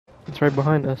It's right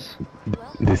behind us.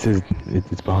 This is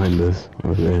it's behind us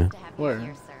over there.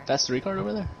 Where? That's 3 card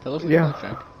over there? That looks like Yeah.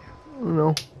 blackjack.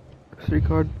 No. 3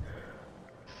 card.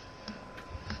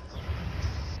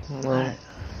 No. Alright.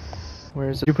 Where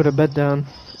is it? You put a bet down.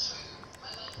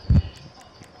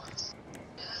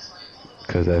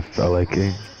 Cause I felt like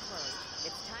it.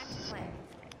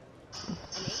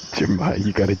 Jamal,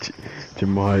 you gotta.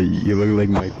 Jamal, you look like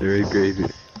my 3rd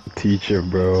grade teacher,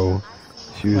 bro.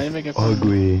 She Why was you making fun of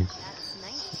ugly.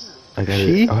 I got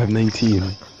She? it. I have 19.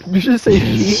 You should say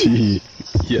Yes, she. she.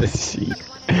 Yes, she.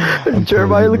 I'm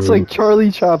Jeremiah telling you, looks bro. like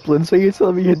Charlie Chaplin, so you're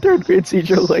telling me your 3rd grade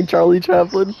teacher looks like Charlie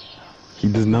Chaplin?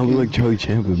 He does not look like Charlie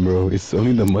Chaplin, bro. It's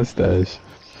only the mustache.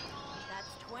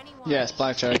 Yes,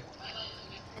 blackjack.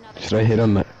 Should I hit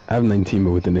on the? I have 19,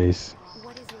 but with an ace.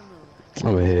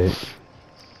 I'm gonna hit.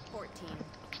 14.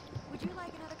 Would you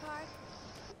like another card?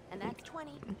 And that's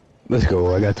 20. Let's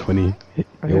go. I got 20. I It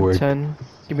got worked. 10.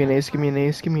 Give me an ace, give me an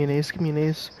ace, give me an ace, give me an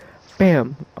ace.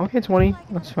 Bam. Okay, 20.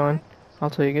 That's fine. I'll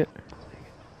take it.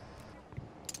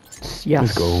 Yes.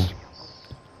 Let's go.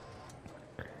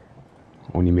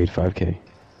 Only made 5K.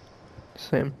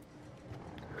 Same.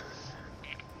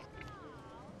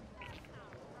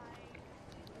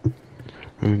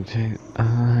 Okay,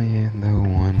 I am the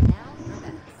one,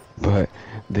 but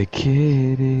the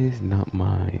kid is not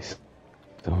my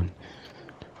son.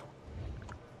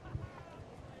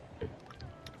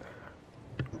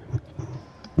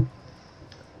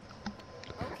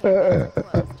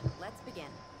 Let's begin.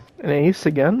 An ace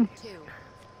again? 2.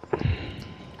 A 3.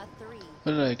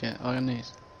 What did I get? Oh, I got an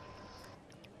ace.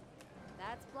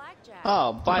 That's blackjack.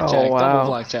 Oh, blackjack. Oh, wow. Double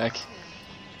blackjack.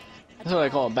 That's what I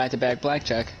call it. Back-to-back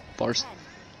blackjack. Bars.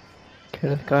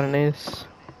 Kenneth got an ace.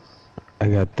 I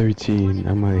got 13.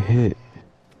 I might hit.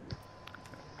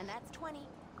 And that's 20.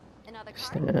 Another card.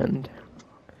 Stand.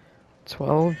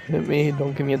 12. Hit me.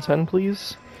 Don't give me a 10,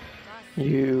 please.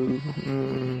 You.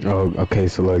 Oh, okay.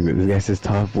 So like, this guy says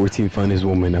top 14 funniest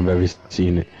woman I've ever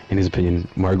seen. In his opinion,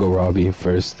 Margot Robbie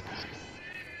first,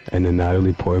 and then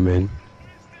Natalie Portman,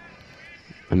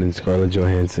 and then Scarlett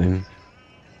Johansson,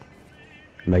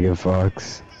 Megan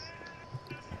Fox,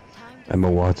 Time to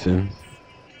Emma Watson,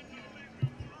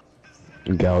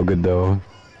 Gal Gadot,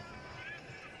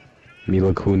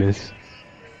 Mila Kunis,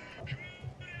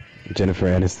 Jennifer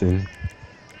Aniston,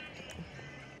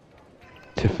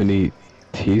 Tiffany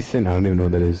Thiessen, I don't even know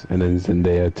what that is, and then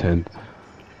Zendaya 10th,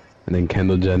 and then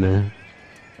Kendall Jenner,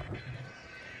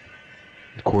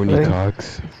 Courtney Hey.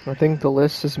 Cox, I think the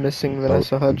list is missing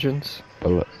Vanessa Hudgens.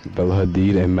 Bella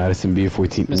Hadid, and Madison Beer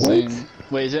 14. Missing.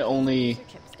 What? Wait, is it only... your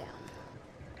chips down.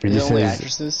 It Is it just only says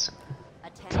actresses? A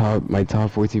 10. my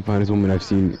top 14 finest women I've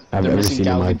They're ever missing seen in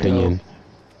Gal my Gadot. opinion.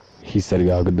 He said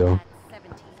Gal Gadot. That's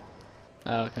 17.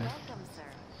 Oh, okay. Welcome, sir.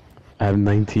 I have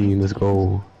 19. Let's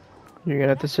go. You're gonna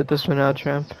have to sit this one out,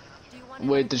 champ. Do you want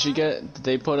Wait, did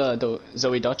they put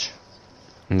Zoe Dutch?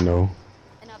 No.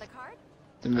 another card?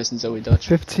 They're missing Zoe Dutch.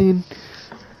 15.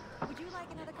 Would you like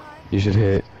another card? You should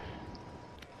hit.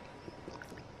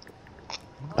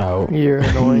 Out. You're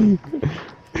annoying.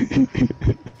 15.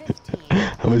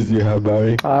 How much do you have,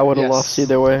 Barry? I would have Yes. lost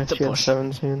either way. It's a She had push.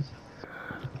 17.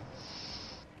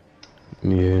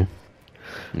 Yeah.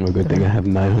 Well, good thing I have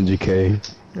 900K.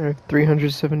 Or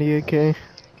 378k.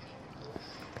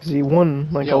 Cause he won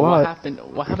like Yo, a what lot. happened?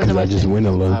 What happened Because to my I just team? win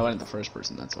a I lot. went the first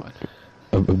person, that's why.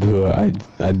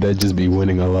 I'd just be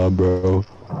winning a lot, bro.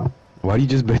 Why do you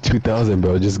just bet 2,000,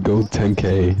 bro? Just go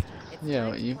 10K.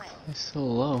 Yeah, you play so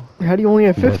low. How do you only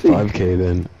have Bet 50? 5K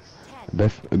then.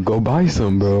 Go buy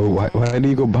some, bro. Why do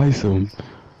you go buy some?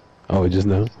 Oh, just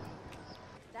now?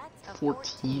 That's a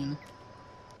 14.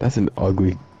 That's an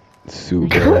ugly suit,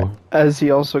 bro. As he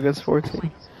also gets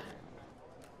 14.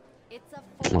 It's a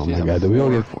Oh 14. my god, did we all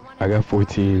get? I got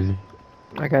 14.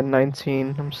 I got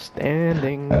 19. I'm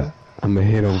standing. I'm a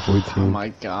hit on Oh 14. my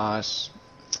gosh.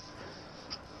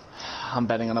 I'm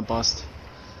betting on a bust.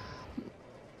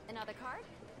 Another card?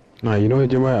 Nah, you know what,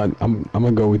 Jeremiah? I'm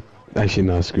gonna go with. Actually,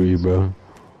 nah, screw you, bro.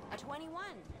 A 21.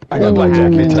 I got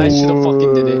blackjack. Ooh. Let's I should've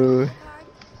fucking did it. Ooh.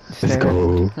 Let's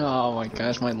go. Oh my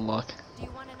gosh, my luck. Do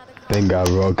you want another card? Thank God,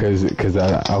 bro, cause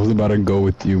I was about to go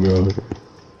with you, bro. That's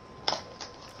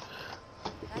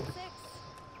 6.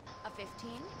 A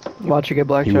 15. Watch you get He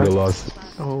blackjack. would have lost.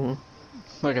 Oh.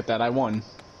 Look at that, I won.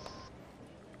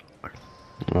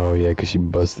 Oh yeah, cause she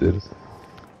busted.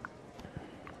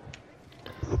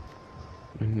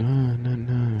 Nah, nah,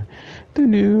 nah. Do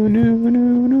no no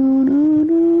no no no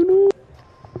no no.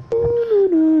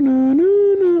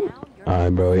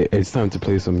 Alright, bro, it's time to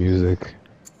play some music.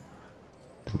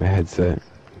 My headset.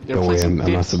 You're Don't worry, placing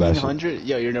I'm not Sebastian. 1,500?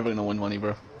 Yo, you're never gonna win money,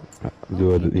 bro.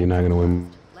 Dude, you're not gonna win.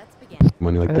 Let's begin.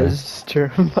 money like That that. is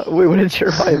Jeremiah. Wait, what did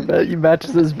Jeremiah bet? You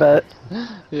matches his bet.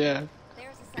 Yeah.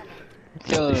 There's a 7.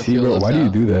 Killing if See, you bro, left why do you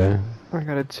out. do that? I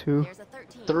got a 2. There's a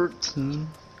 13. 13.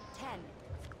 10.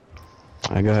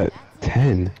 I got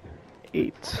 10.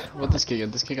 8. What this kid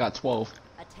get? This kid got 12.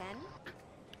 A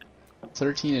 10.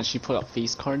 13 and she put a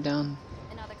face card down?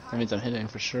 Another That card. means I'm hitting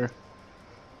for sure.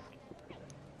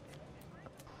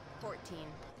 14.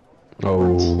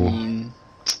 Oh, 14.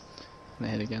 And I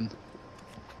hit again.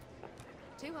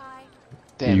 Too high.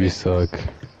 Damn you it. suck. Do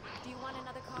you want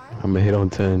another card? I'm gonna hit on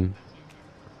 10.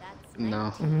 That's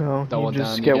No. No, Double you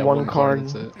just down, get you one card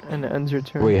that's it. and it ends your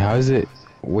turn. Wait, how is it?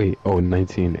 Wait, oh,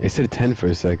 19. It said 10 for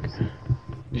a sec.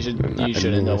 You should I you didn't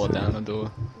shouldn't know double this. down and do it.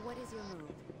 What is your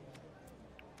move?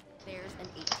 There's an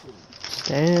 18.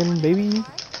 Stand, baby.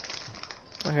 Card?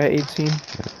 I got 18. Your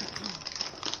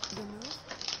move?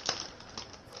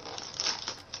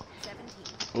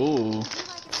 17. Ooh. Do you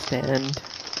like it? Stand.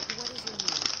 What is your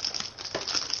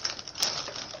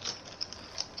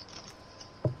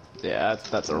move? Yeah,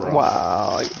 that's a rough.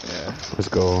 Wow. Yeah. Let's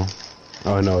go.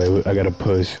 Oh no, I gotta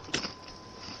push.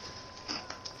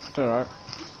 Alright.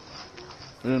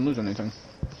 We didn't lose anything.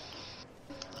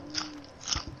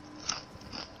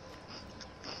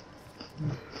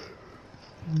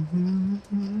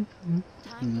 Time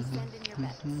to send in your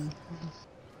bets.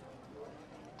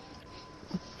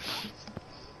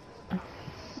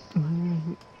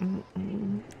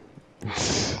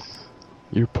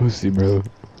 You're pussy, bro.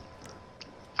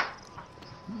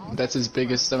 That's his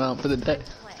biggest amount for the day.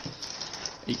 Play.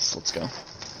 Ace, let's go. An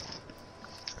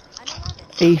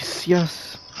 11. Ace,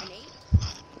 yes. An 8.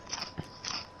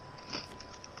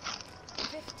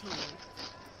 15.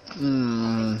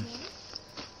 Mmm. 18.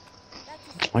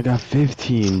 That's a I got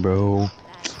 15, bro.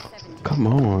 That's 17. Come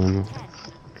on. 10.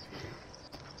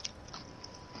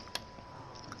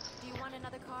 Do you want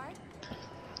another card?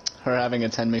 Her having a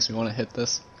 10 makes me want to hit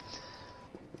this.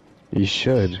 You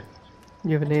should.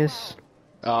 You have an ace.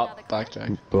 Oh, blackjack.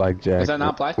 Blackjack. Is that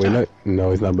not Wait, blackjack? no,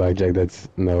 it's not blackjack. That's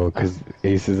no, because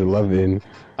ace is 11,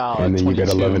 Oh, and then you got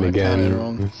 22, 11 I counted again.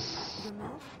 wrong. Your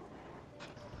move?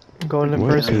 Go into What?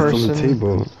 first 'Cause it's on the person.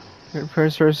 table.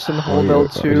 First person, hold you're-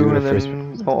 L2, you're and first-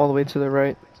 then go all the way to the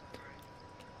right.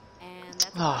 And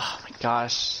that's Oh my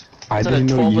gosh. I Is that a didn't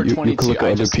know 12 or you could 22? look I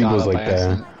at other just got people's it like by that.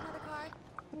 accident.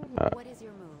 another card? What is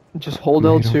your move? Just hold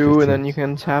No, you L2, don't and 15. then you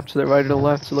can tap to the right or the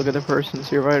left to look at the person,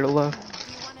 to your right or left. Do you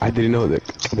want I didn't know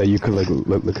that you could like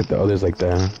look at the others like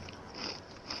that.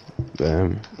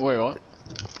 Damn. Wait, what?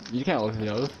 You can't look at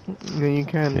the other. Yeah, you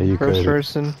can. Yeah, you first could.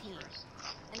 person. 15.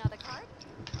 Another card?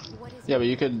 What is Yeah, but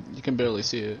your you can barely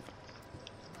see it.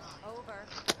 over?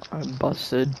 I'm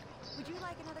busted. Would you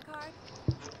like another card?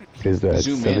 Is that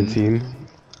Zoom in. 17?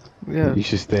 Yeah. You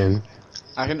should stand.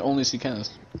 I can only see Kenneth.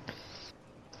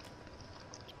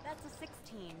 That's a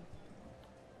 16.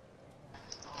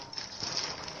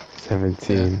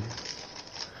 17.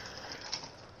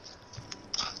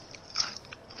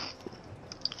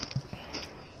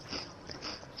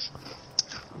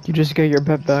 You just get your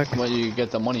bet back. But you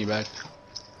get the money back.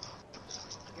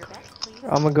 Your bets, please.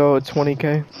 I'm gonna go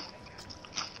 20k.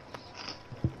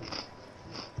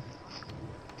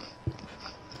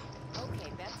 Okay,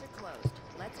 bets are closed.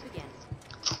 Let's begin.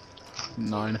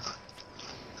 9.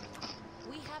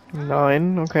 We have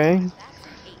 9, okay. That's an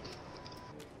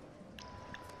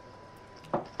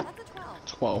 8. That's a 12.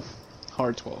 12.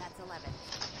 Hard 12. That's 11.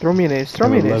 Throw me an ace. Throw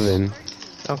me an ace. 11. 13.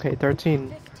 Okay, 13.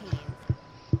 15. That's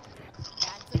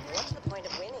a What's the point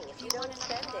of winning if you don't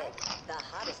spend it? The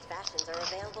hottest fashions are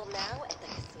available now at the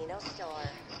casino store.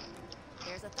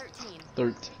 There's a 13.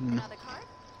 13. Another card?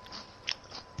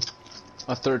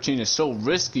 A 13 is so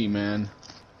risky, man.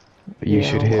 You Yeah,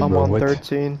 should hit, I'm bro. on What?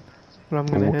 13. But I'm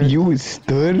gonna hit. You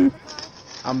stood?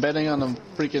 I'm betting on a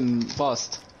freaking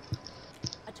bust.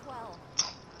 A 12.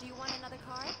 Do you want another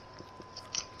card?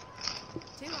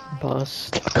 Too high.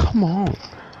 Bust. Come on.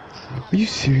 Are you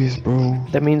serious, bro?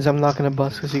 That means I'm not gonna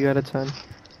bust because you got a 10. And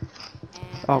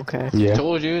Okay. Yeah.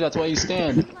 Told you, that's why you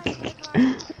stand. Would you like another card?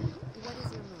 What is your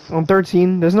move? On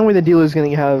 13, there's no way the dealer's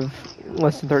gonna have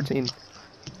less than 13.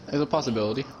 There's a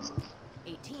possibility.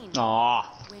 18. Aww.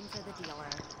 Win for the dealer.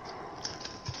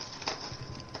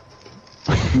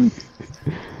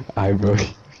 Alright, bro.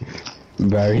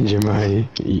 Barry and Jeremiah.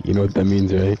 You know what that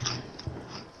means, right?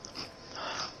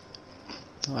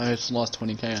 I just lost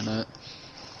 20k on that.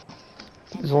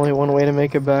 There's only one way to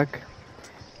make it back.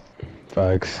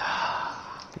 Facts.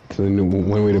 So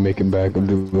one way to make it back,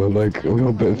 like, we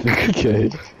all bet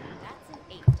 50k.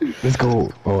 That's an 8. Let's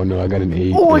go. Oh no, I got an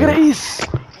 8. Oh, I got man. an ace! An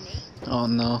 8. Oh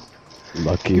no.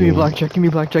 Lucky. Give me blackjack, give me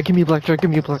blackjack, give me blackjack, give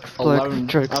me 11.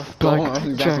 blackjack, That's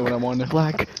exactly what I wanted.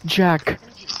 blackjack.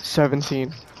 17.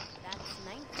 That's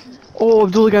 19. Oh,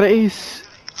 Abdullah got an ace.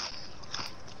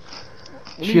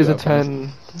 What do She you has a have, guys? 10. Do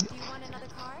you want another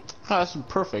card? Oh, that's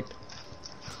perfect.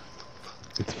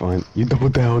 It's fine. You double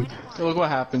down. Hey, look what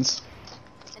happens.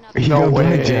 Another You No got way.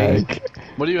 blackjack.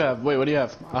 What do you have? Wait, what do you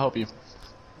have? I'll help you.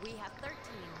 We have 13.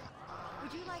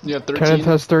 Would you like You have Kenneth 13?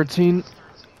 has 13.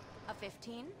 a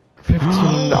 15? 15.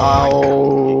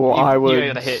 Oh, I would. You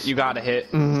gotta hit. You gotta hit.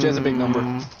 She has a big number.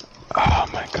 Oh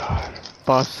my god.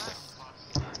 Bust.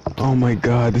 Oh my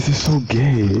god, this is so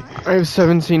gay. I have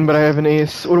 17, but I have an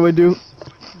ace. What do I do?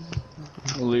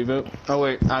 Leave it. Oh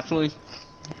wait, actually,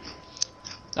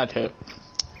 I'd hit.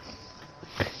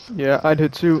 Yeah, I'd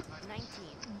hit too.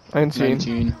 19. 19.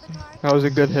 19. Another card? That was a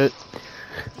good hit.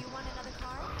 Do you want another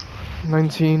card?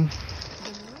 19.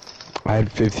 I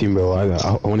had 15, bro.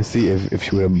 I want to see if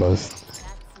she would have bust. That's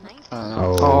 19. I don't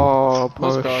know. Oh,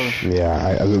 Let's push. go.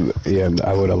 Yeah,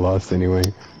 I would have lost anyway.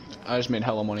 I just made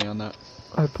hella money on that.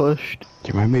 I pushed.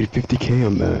 Damn, I made 50k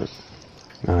on that.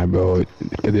 Nah, bro.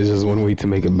 There's just one way to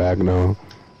make it back now.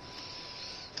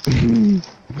 There's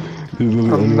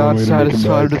literally only I'm one not way to make it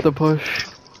satisfied back. with the push.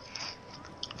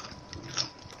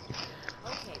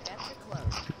 Okay, bets are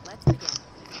closed. Let's begin.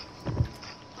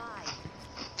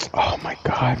 5, Oh my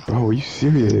god, bro. Are you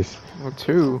serious? Oh,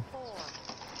 2. 4,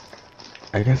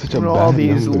 I got such a Look at bad all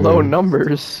these number. low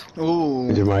numbers.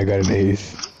 Ooh. Jeremiah got an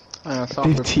ace.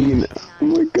 15. Oh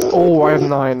my god. Oh, I have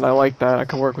 9. I like that. I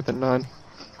can work with a 9.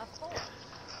 a 4.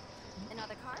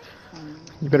 Another card?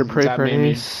 You better pray That for an made me-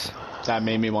 ace. That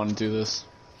made me want to do this.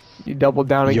 You double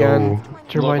down Yo. again.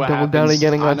 Jeremiah what double down happens.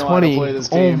 again and I got know how to 20. play this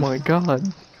Oh game. my god.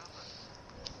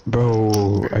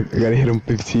 Bro, I gotta hit him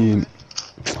 15.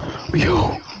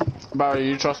 Yo. Barry,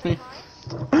 you trust me?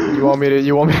 You want me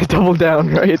to double down,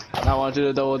 right? I want you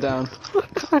to double down.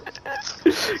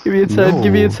 Give me a 10,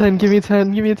 give me a No. 10, give me a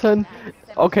 10, give me a 10.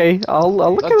 Okay, I'll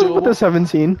look That's at it with doable. the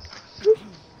 17. Your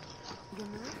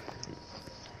move?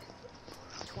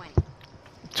 20.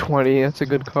 20, that's a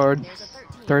good card. There's a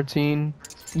 13. 13.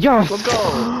 Yes! Let's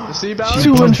go. You see, Barry?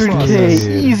 200k,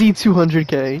 Yeah. easy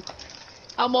 200k.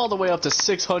 I'm all the way up to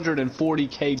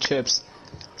 640k chips.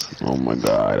 Oh my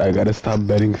god, I gotta stop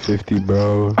betting 50,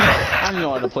 bro. I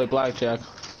know how to play blackjack.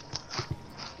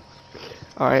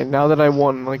 Alright, now that I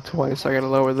won like twice, I gotta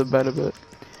lower the bet a bit.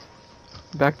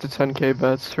 Back to 10k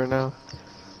bets for now.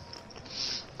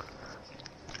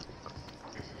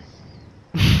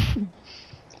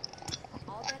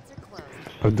 All bets are closed.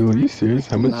 Oh, dude, are you serious?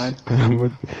 How much? Nine.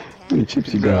 How many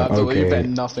chips you got? Abdullah, you bet Okay,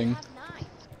 nothing. Have 9.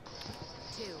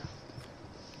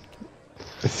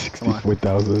 2.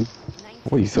 64,000. 19.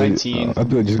 Wait, so 19.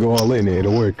 Abdul, just go all in.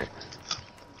 It'll work.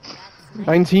 That's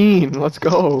 19, let's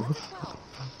go. 12.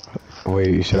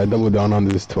 Wait, should I double down on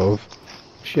this 12?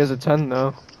 She has a 10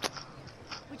 though.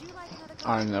 Would you like another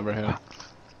I card? never hit.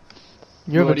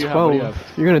 You have What a do you have? 12. What do you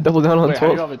have? You're gonna double down on Wait, how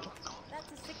do 12. you have it?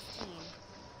 That's a 16.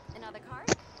 Another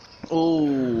card?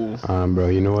 Ooh. Bro,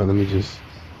 you know what? Let me just.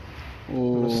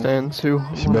 Ooh. Stand 2.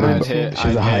 She better. I'd hit, She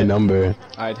has I'd a high hit. number.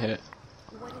 I'd hit.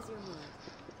 What is your move?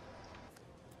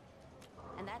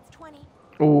 And that's 20.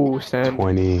 Ooh, stand.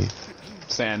 20.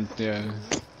 Sand, yeah.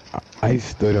 I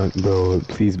stood on. Bro,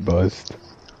 please bust.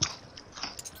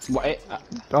 Wait,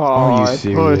 Oh, Are you I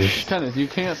serious? pushed. Kenneth, you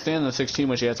can't stand the 16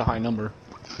 when she has a high number.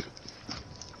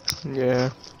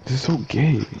 Yeah. This is so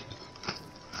gay.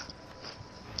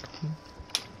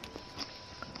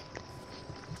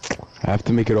 I have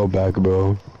to make it all back,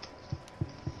 bro.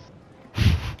 And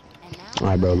now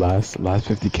Alright, bro. Last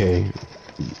 50k.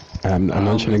 I'm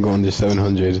not trying to go under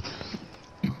 700.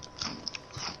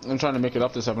 I'm trying to make it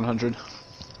up to 700.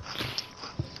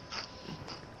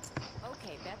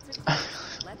 okay, bets are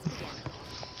closed. Let's begin.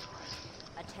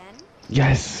 A 10,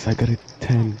 Yes, I got a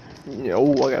 10. Yeah,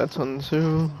 oh, I got a 10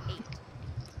 too. 8.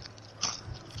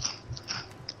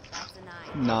 That's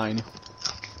a 9. 9.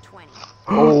 20.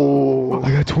 Oh.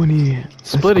 I got 20. Let's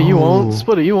Split it, you go. won't.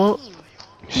 Split it, you won't.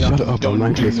 15. Shut up, Don't I'm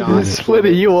not do gonna not. split it. Split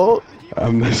it, you won't.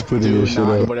 I'm not splitting Do your shit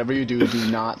not, up. whatever you do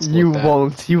not split You that.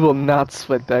 won't. You will not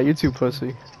split that. You're too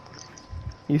pussy.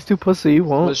 He's too pussy. You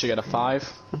What won't. does she get, a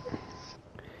 5?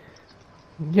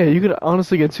 Yeah, you could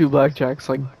honestly get 2 blackjacks,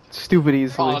 like, stupid Oh,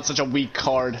 easily. it's such a weak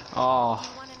card. Oh. Do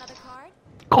you want another card?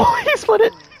 Oh, he split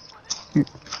it.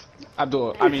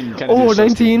 Abdul, I mean, Kenneth, Oh, you're so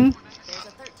 19. There's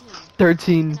a 13.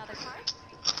 13. Another card?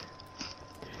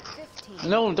 15. stupid.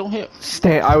 No, don't hit.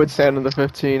 Stand. I would stand in the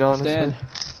 15, honestly. Stand.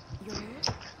 Your move?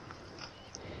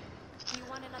 Do you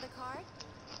want another card?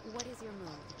 What is your move?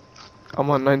 I'm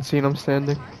on 19. I'm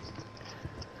standing.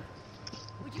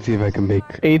 Would you See if I can make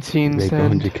 18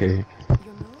 stand. 100k.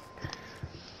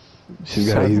 She's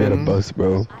got he's got a 7, bus,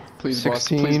 bro. Please, boss.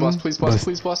 16, Please, boss. Please, boss.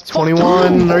 Please, boss.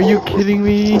 21. Are you kidding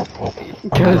me?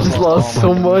 Kenneth just lost Oh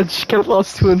so my God. much. Kenneth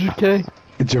lost 200k.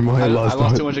 Jeremiah I lost.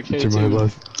 lost 200K Jeremiah too.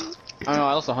 lost. I know,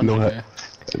 I lost 100K. No,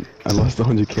 I lost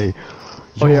 100k.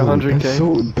 Oh, yeah, Yo, 100K. That's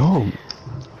so dumb.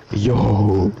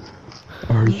 Yo,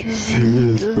 are you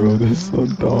serious, bro? That's so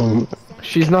dumb.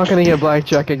 She's not gonna get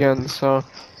blackjack again, so.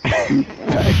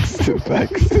 Facts,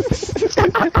 facts.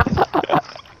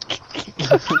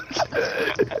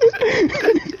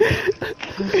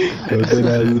 Yo, dead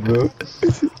ass, bro.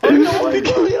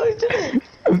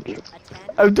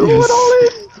 I'm doing Yes. it all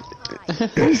in.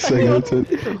 Yes, I got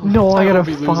it. No, I got a hope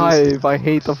he loses. 5. I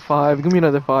hate the 5. Give me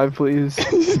another 5, please.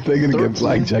 They're gonna get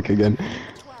blackjack again.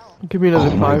 Give me another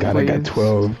Oh my 5, god, please. I got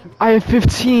 12. I have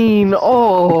 15.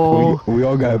 Oh. We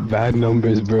all got bad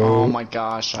numbers, bro. Oh my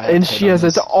gosh. I have And to hit she on has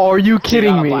this. it. Are you She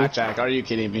kidding got me? Blackjack. Are you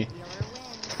kidding me?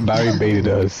 Barry baited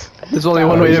us. There's only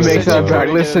one way to make that back. Alright,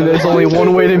 Listen, yeah, there's yeah. only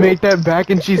one way to make that back,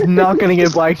 and she's not gonna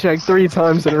get blackjack 3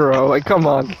 times in a row. Like, come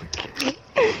on.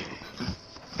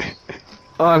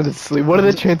 Honestly, what are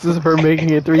the chances of her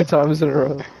making it 3 times in a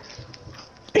row?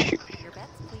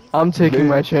 I'm taking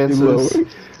my chances.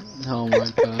 Oh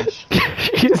my gosh.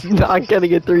 She's not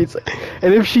getting it 3 times.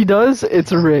 And if she does,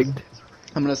 it's rigged.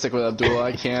 I'm gonna stick with Abdullah.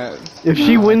 I can't. If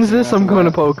she wins this, I'm going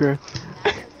to poker.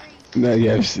 No,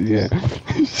 yeah.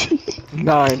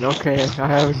 9, okay. I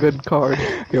have a good card.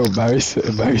 Yo, Barry set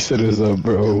us up,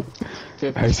 bro.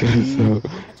 Barry set us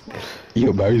up.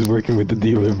 Yo, Barry's working with the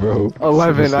dealer, bro.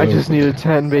 11, Set I us just up. need a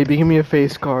 10, baby. Give me a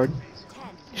face card.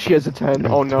 She has a 10.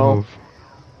 Oh no. 12.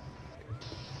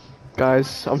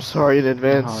 Guys, I'm sorry in Oh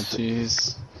advance.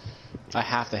 jeez. I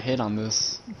have to hit on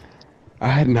this. I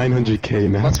had 900k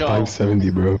and I have Let's go. 570,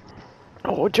 bro.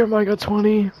 Oh, Jeremiah got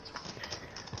 20.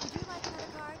 Would you like another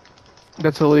card?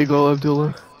 That's illegal,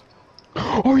 Abdullah.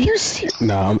 Oh, you serious?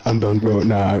 Nah, I'm done, bro.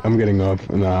 Nah, I'm getting off.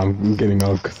 Nah, I'm getting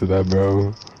off because of that,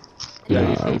 bro. Yeah, Nah,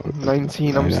 you should.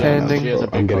 19, I'm nah, standing. Yeah.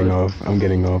 I'm getting off. I'm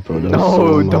getting off, bro. That was No,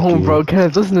 so don't, unlucky. bro.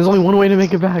 Kenneth, listen, there's only one way to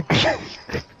make it back.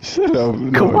 Shut up.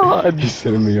 No. Come on. You're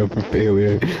setting me up for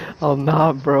failure. I'm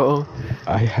not, bro.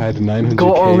 I had 900k.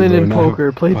 Go all in bro, in now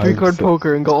poker. Play 3 card 5,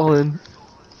 poker and go all in.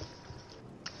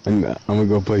 And I'm gonna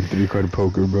go play 3 card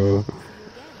poker, bro.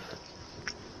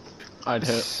 I'd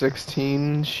hit.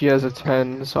 16, she has a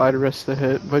 10, so I'd risk the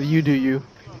hit. But you do you.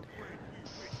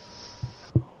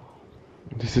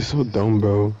 This is so dumb,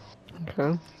 bro.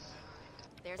 Okay.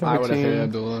 There's I would have hit 13.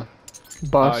 Abdullah.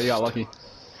 Bust. You got lucky.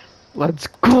 Let's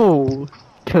go!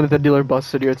 Kenneth, the dealer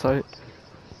busted your tight.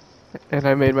 And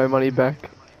I made my money back.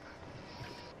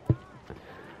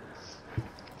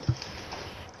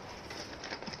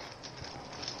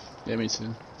 Yeah, me too.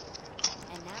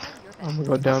 And now you're back. I'm gonna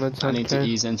go down at 10K. I need to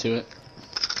ease into it.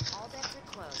 All bets are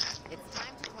closed. It's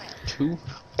time to play. 2?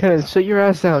 Kenneth, sit your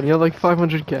ass down. You have like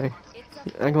 500k.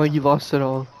 It's a Acting like you lost it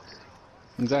all.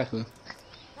 Exactly.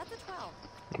 that's a 12.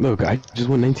 Look, I just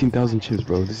won 19,000 chips,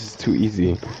 bro. This is too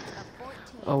easy. That's a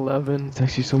 14. 11. It's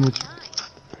actually so much.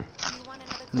 Do you want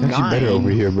another It's actually better 9. over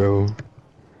here, bro.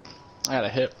 I got a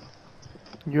hit.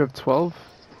 You have 12?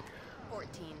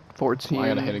 14. 14. I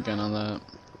gotta hit again on that.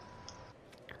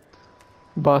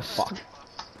 Bust. Fuck.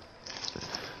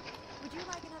 Would you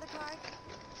like another card?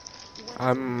 What is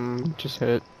I'm just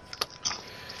hit.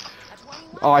 a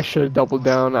 21? Oh, I should have doubled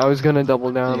down. I was gonna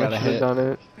double down. You I gotta should have hit. done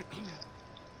it.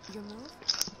 Your move?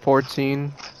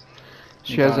 14.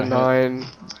 She You has a gotta 9.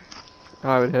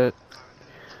 I would hit.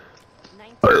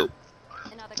 19.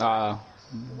 Another card.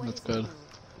 What That's is your good. move?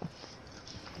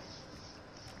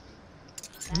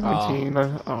 19.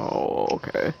 Oh,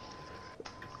 okay.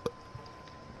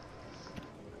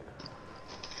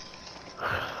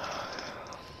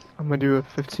 I'm gonna do a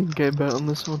 15k bet on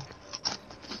this one.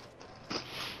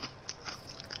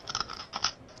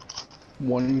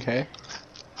 1K.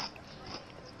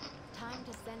 Time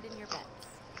to send in your bets.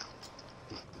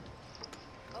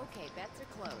 Okay, bets are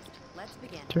closed. Let's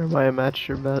begin. Jeremiah matched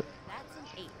your bet. That's an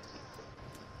 8.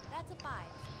 That's a 5.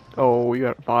 Oh, you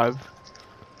got 5.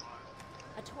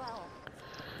 A 12.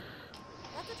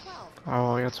 That's a 12.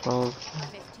 Oh, I got 12. A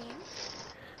 15.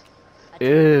 A 10.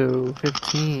 Ew,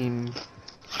 15.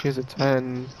 She has a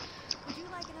 10. Would you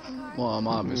like another card? Well, I'm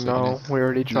obviously. No, we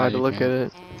already tried to you look at can't.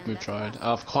 it. And We that's tried.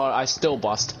 Of course, I still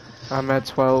bust. I'm at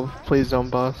 12. Please don't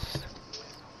bust.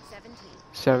 17.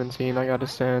 17. I gotta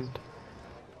stand.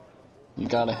 You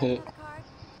gotta hit. Another card?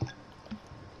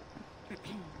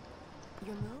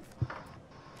 Your move?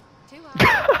 Too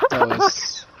high. That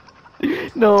was.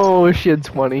 No, she had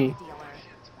 20. Dealer.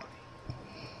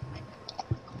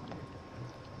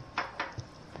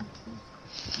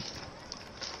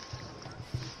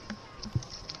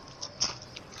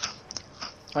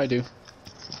 I do.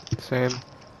 Same.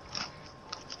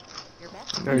 Your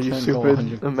bet. Are you can go stupid?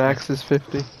 100. The max is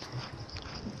 50.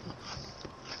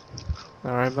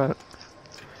 Alright, bet.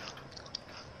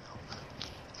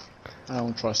 I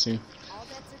don't trust you. All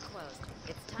bets are closed.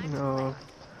 It's time No. to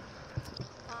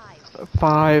play. 5.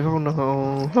 5, oh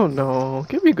no. Oh no.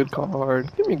 Give me a good card.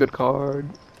 Give me a good card.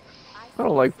 I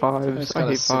don't like I 5s. just I got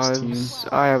a hate 16. 5s.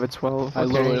 I have a 12. I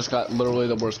literally Okay. just got literally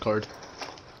the worst card.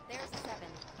 There's a 7.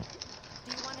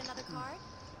 Do you want another card?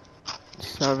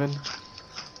 7.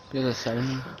 You have a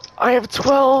 7? I have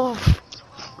 12!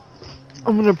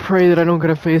 I'm gonna pray that I don't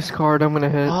get a face card. I'm gonna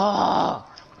hit. Ah!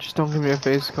 Just don't give me a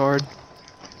face card.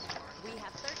 We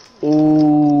have 13.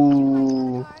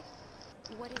 Ooh. Card?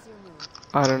 What is your move?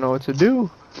 I don't know what to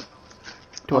do.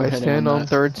 Do I'm I hitting stand on on that.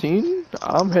 13?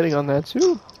 I'm hitting on that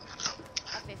too.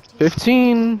 A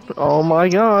 15. 15! Oh my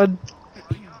god.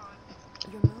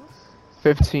 Your move?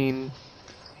 15.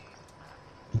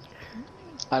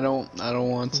 I don't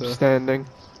want to. Standing.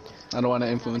 I don't want to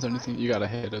influence anything. You gotta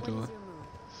hit, What is Abdullah. your move?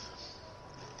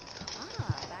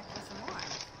 Ah, back for some more.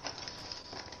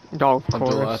 Oh, of course.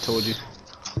 Abdullah, I told you.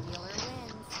 Dealer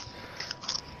wins.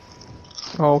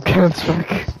 Oh, Kent's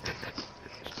back.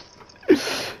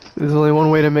 There's only one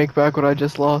way to make back what I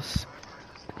just lost.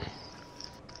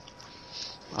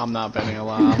 I'm not betting a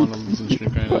lot. I'm on a losing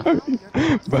streak right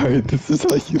now. Barry, this is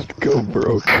how you go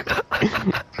broke.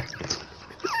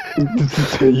 This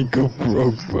is how you go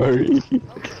broke, Barry.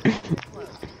 Okay, close.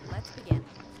 Let's begin.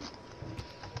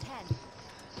 10.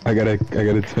 I got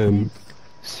a 10.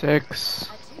 6. A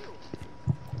 2.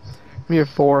 Give me a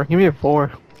 4. Give me a 4.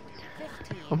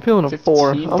 15. I'm feeling a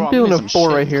 4. 15? Bro, I'm I'm feeling getting a some 4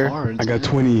 shit right here. cards, I got man.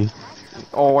 20.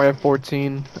 Oh, I have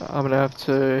 14. I'm gonna have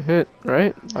to hit,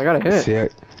 right? I gotta hit.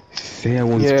 Say I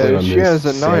won't Yeah, split on she this. has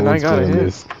a Say 9, I won't gotta split on hit.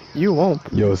 this. You won't.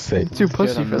 Yo, say. Too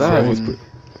pussy on for the Say I that. won't same. split.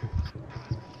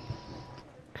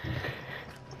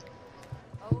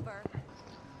 Over.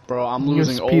 Bro, I'm You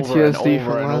losing have over and PTSD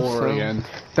over from and last over time. again.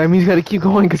 That means you gotta keep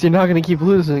going because you're not gonna keep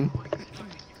losing.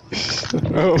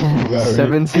 Oh, Barry.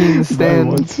 17 Barry stand.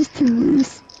 wants us to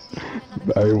lose. Do you want another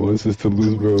Barry card? wants us to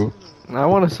lose, bro. I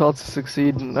want us all to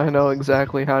succeed, and I know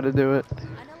exactly how to do it. An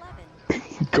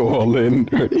 11. Go all in,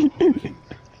 right?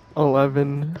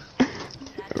 11.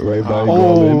 Right, Barry, go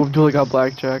all Oh, in. Abdullah got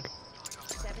blackjack.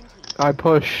 17. I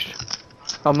pushed.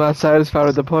 I'm not satisfied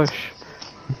with the push.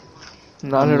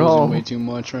 Not I'm at losing all. way too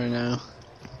much right now.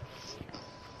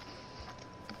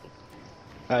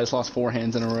 I just lost 4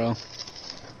 hands in a row.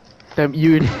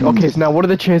 Okay, so now what are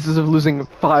the chances of losing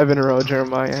 5 in a row,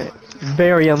 Jeremiah?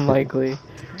 Very unlikely.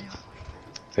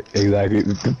 Exactly.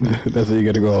 That's why you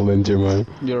gotta go all in, Jeremiah.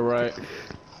 You're right.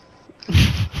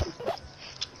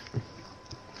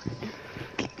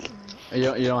 You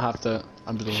don't have to.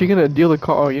 Abdullah. She gonna deal the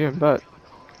call? Oh, you didn't bet.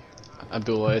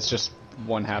 Abdullah, it's just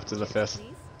 1/2 to the 5th.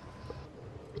 Please.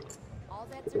 All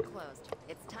bets are closed.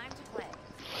 It's time to play.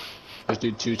 Just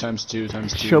do 2 times 2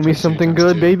 times 2. Show me times 2 something times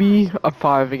good, 2. baby. A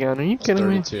 5 again. Are you It's kidding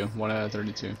me? 32. 1 out of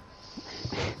 32.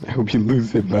 I hope you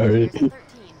lose it, Barry. There's a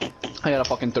 13. I got a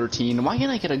fucking 13. Why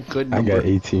can't I get a good I number? got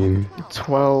 18.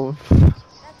 12. That's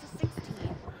a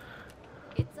 16.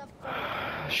 It's a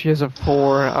 4. She has a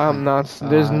 4. I'm not.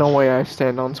 There's no way I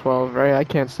stand on 12, right? I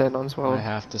can't stand on I 12.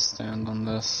 have to stand on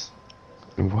this.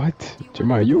 What?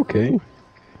 Jeremiah, you okay?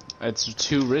 It's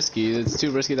too risky. It's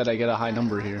too risky that I get a high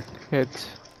number here. Hit.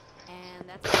 And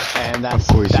that's And that's,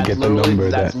 course you that's get the literally, number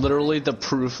that's that- literally the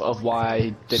proof of why I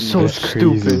didn't So hit. That's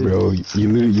crazy, stupid. bro. You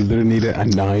literally need a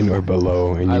 9 or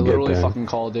below, and I you get literally that. fucking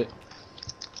called it.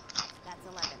 That's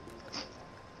 11.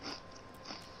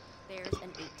 There's an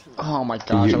 18. Oh my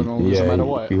gosh, I was gonna lose no matter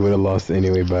what. You would have lost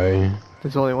anyway, Barry.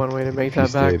 There's only one way to make You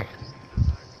that back. stayed.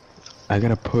 I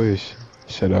gotta push.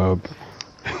 Shut up.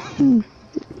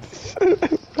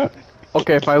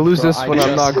 Okay, if I lose Bro, this I one, I'm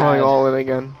just not going had- all in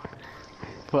again.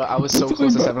 But I was so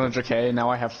close to 700k, now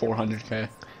I have 400k.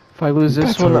 If I lose this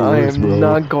That's one, how it I works, am bro.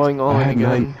 not going all in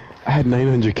again. I had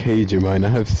 900k, Jermaine. I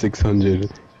have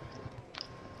 600.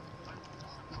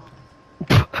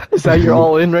 Is that your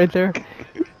all in right there?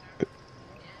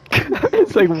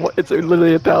 It's like what? It's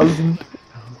literally 1,000.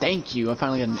 Thank you, I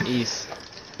finally got an ace.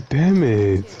 Damn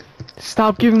it.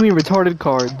 Stop giving me retarded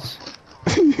cards.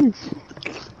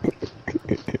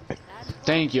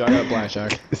 Thank you, I got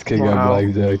blackjack. This kid Wow. got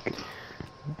blackjack.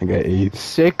 I got 8.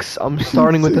 6. I'm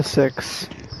starting with a 6.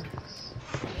 Do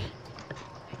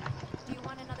you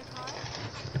want another card?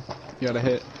 You got a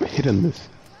hit. Hit on this.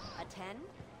 A 10?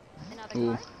 Another Ooh,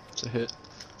 card? it's a hit.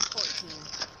 14.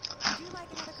 Would you like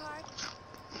another card?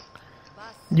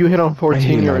 Bust. You hit on 14.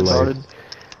 hate You're my life. retarded.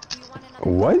 Do you want another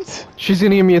What? She's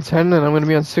gonna give me a 10, and I'm gonna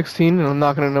be on 16, and I'm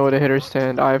not gonna know where to hit her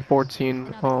stand. I have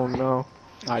 14. Oh no.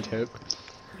 I'd hope.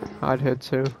 I'd hit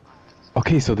too.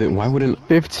 Okay, so then why wouldn't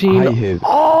 15. I hit?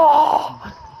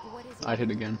 Oh! What is your I'd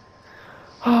hit again.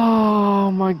 Oh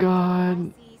my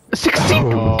god. 16!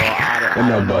 Oh, I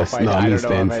No, don't know bust. if I, No, I I mean don't know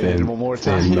stand, if I hit stand, one more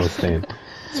stand, time. no stand,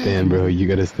 stand, bro. You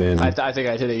gotta stand. I think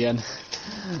I'd hit again.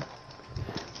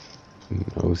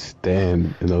 No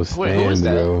stand, no Wait, who is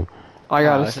stand, that? bro. I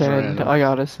gotta that's just stand. random. I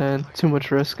gotta stand. Too much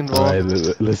risk All involved.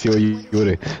 right, let's see what you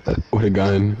would've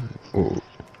gotten. Oh,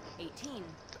 18?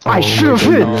 I oh should've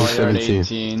my God, hit. you Oh, got you're at 17.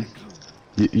 18.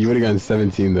 You would've gotten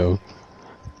 17 though.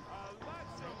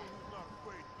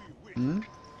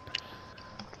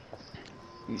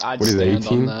 I'd What is it, stand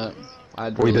 18? on that.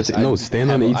 I'd Wait, that's I'd no,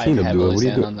 stand on 18, I'd Abdullah. heavily What are you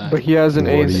stand doing? on that. But he has an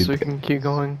What are ace, you so we do- can keep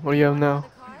going. What do you have now?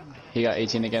 He got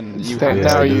 18 again. You Stand, have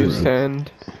Yeah, now I you do.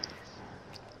 stand.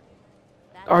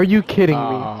 Are you kidding me?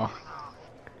 Oh,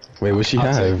 Wait, what she I'll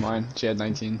take have? mine. She had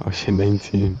 19. Oh shit,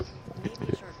 19.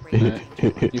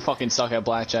 You fucking suck at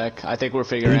blackjack. I think we're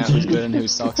figuring out who's good and who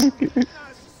sucks.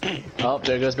 Oh,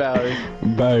 there goes Valerie.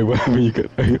 Bye, whatever you got.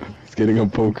 It's getting on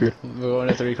poker. We're going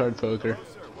to 3-card poker.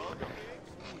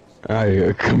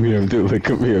 Alright, come here, Abdullah.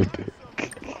 Come here.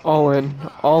 All in.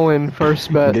 All in.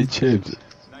 First bet. Get chips.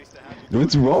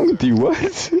 What's wrong with you? What?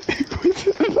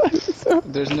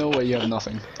 There's no way you have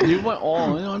nothing. You went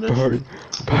all in on this?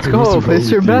 Let's go.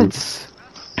 Place your bets.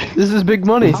 This is big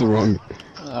money. What's wrong?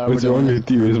 We're What's doing wrong it.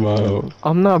 with you, Ismail?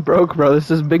 I'm not broke, bro.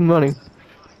 This is big money.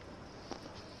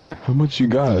 How much you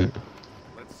got?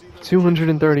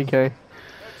 230k.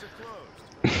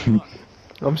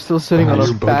 I'm still sitting on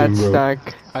You're a bad bugging, bro.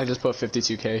 stack. I just put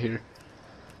 52k here.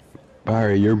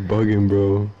 Barry, you're bugging,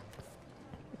 bro.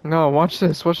 No, watch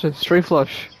this. Watch this. Straight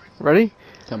flush. Ready?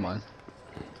 Come on.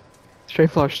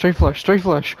 Straight flush. Straight flush. Straight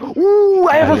flush. Ooh,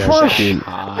 I have I a got flush. queen-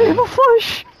 I have a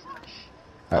flush.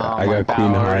 I got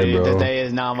queen high, bro. Today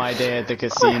is not my day at the I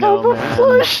have casino, a man.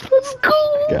 flush. Let's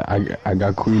go. I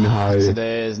got queen high.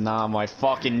 Today is not my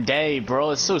fucking day,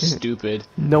 bro. It's so stupid.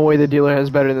 No way the dealer has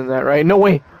better than that, right? No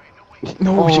way.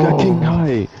 No, she got king Oh.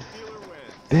 high.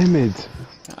 Damn it.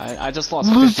 I just lost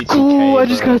Let's 52k. go. I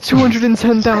just bro. got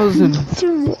 210,000.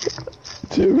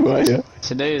 Jeremiah.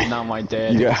 Today is not my day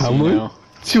at You the got how casino. much?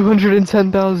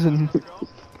 210,000.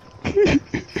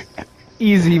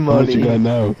 Easy How much you got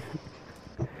money. now?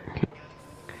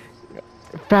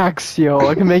 Facts, yo.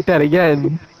 I can make that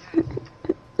again.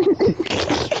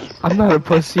 I'm not a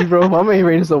pussy, bro. My main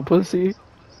range is no pussy.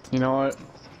 You know what?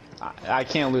 I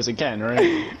can't lose again,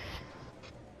 right?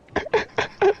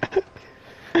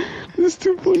 This is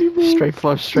too funny, bro. Straight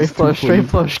flush, straight It's too flush, straight funny.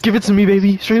 flush. Give it to me,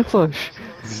 baby. Straight flush.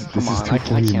 This Come is on, too I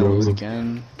funny, can't bro. lose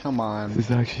again. Come on. This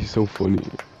is actually so funny.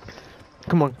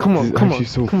 Come on, come This on, is come actually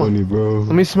on, so come funny, on. bro.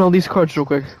 Let me smell these cards real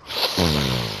quick.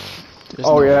 There's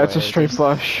Oh no yeah, it's a way. straight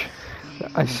flush.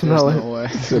 I There's smell it. no way.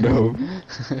 Shut up.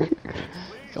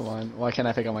 Come on. Why can't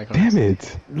I pick up my cards? Damn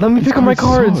it. Let me These pick up my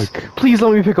cards cards. suck. Please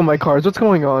let me pick up my cards. What's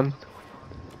going on?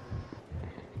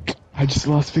 I just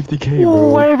lost 50k,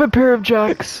 Oh, I bro. have a pair of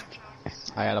jacks.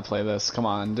 I gotta play this. Come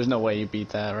on. There's no way you beat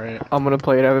that, right? I'm gonna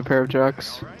play it. I have a pair of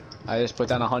jacks. I just put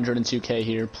down 102k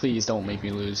here. Please don't make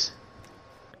me lose.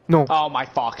 No, Oh my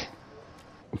fuck.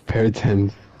 Pair of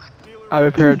 10s. I have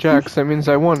a pair of jacks. That means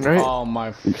I won, right? Oh my.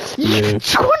 Yeah.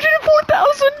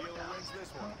 204,000.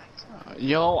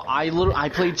 Yo, I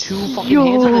played 2 fucking Yo.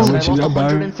 hands on this How and much I you lost got,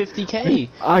 Byron? 150k.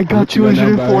 I got much you got now,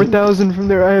 Byron? 204,000 from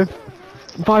there. I have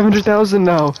 500,000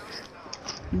 now.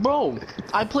 Bro,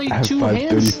 I played I have 2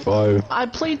 hands. 535. I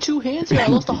played 2 hands here. I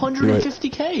lost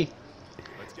 150k.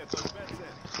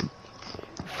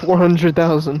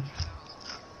 400,000.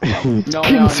 No, King no,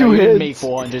 two no, you didn't hands. make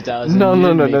 400,000. No, You no,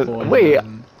 didn't no, make no. 400,000. Wait.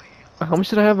 How much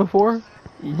did I have before?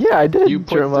 Yeah, I did, You put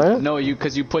Jeremiah. no,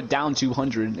 because you put down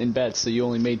 200 in bets, so you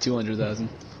only made 200,000.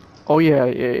 Oh yeah,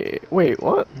 yeah. Wait,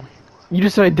 what? You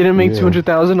just said I didn't make Yeah.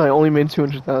 200,000. I only made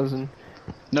 200,000.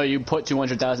 No, you put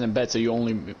 200,000 in bets, so you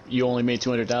only made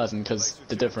 200,000 because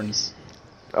the difference.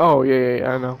 Oh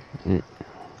yeah, I know.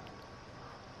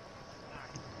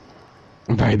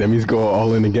 Right, that means go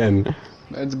all in again.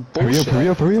 It's Hurry up, bullshit. hurry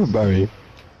up, hurry up, Barry.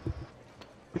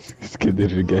 This kid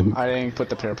did it again. I didn't put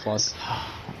the pair plus.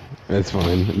 That's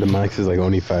fine. The max is like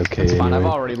only 5k It's fine. I've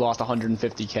anyway. already lost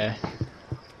 150k.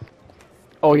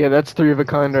 Oh yeah, that's 3 of a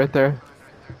kind right there.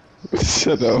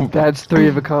 Shut up. That's 3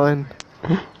 of a kind.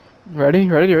 Ready?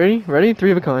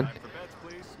 3 of a kind.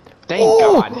 Thank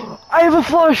Oh! God. I have a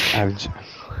flush. I have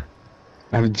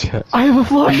I have a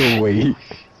flush. No way.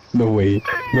 No way.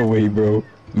 No way, bro.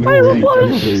 No I have a way.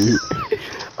 flush. No way.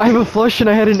 I have a flush and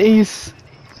I had an ace.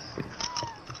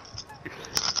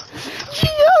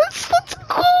 Yes, let's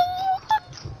go.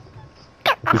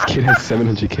 This kid has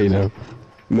 700k now.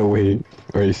 No way.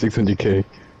 Alright, 600k.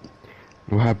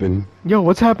 What happened? Yo,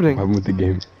 what's What happening? happened with the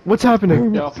game? What's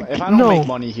happening? Yo, if I don't No. make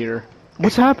money here,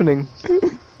 What's happening?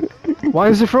 Why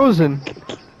is it frozen?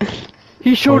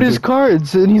 He showed Why is his it-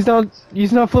 cards and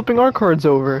he's not flipping our cards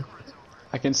over.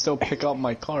 I can still pick up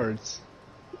my cards.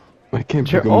 I can't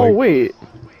pick up Oh my... wait.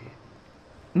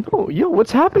 No, yo,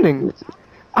 what's happening?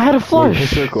 I had a Wait, flush. press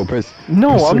circle, press... No,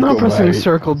 press I'm not circle, pressing Barry.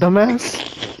 circle,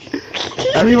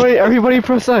 dumbass. Everybody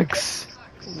press X.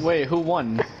 Wait, who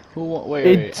won? Who won? Wait,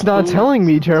 It's not who- telling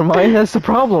me, Jeremiah. That's the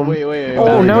problem. Wait. Oh,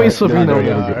 There we now go. he's flipping There we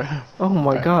over. go. are. Oh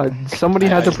my god, somebody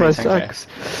had to press X.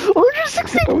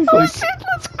 160,000, I was like-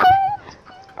 let's go!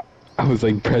 I was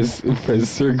like, press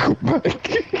circle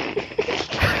back.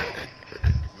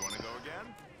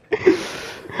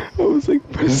 I was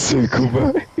like, press circle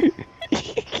back.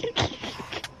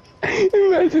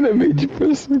 Imagine I made you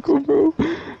press circle, bro.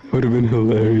 Would have been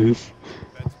hilarious.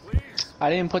 I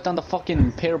didn't put down the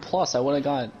fucking pair plus. I would have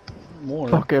got more.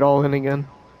 Fuck it, all in again.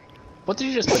 What did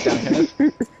you just put down,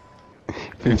 Kenneth?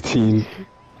 15.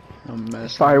 A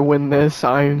mess. If I win this,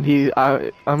 I'm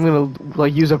gonna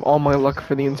like use up all my luck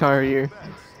for the entire year.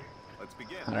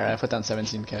 Alright, I put down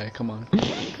 17k. Come on.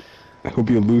 I hope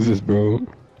you lose this, bro.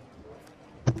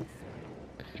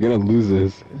 You're gonna lose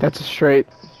this. That's a straight.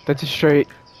 That's a straight.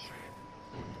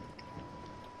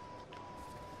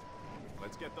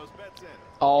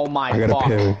 Oh my I got a fuck.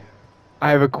 pair.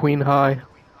 I have a queen high.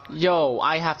 Yo,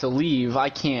 I have to leave. I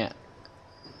can't.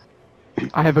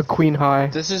 I have a queen high.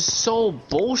 This is so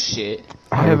bullshit.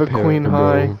 I have a pair, queen bro.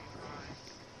 high.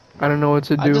 I don't know what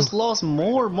to I do. just lost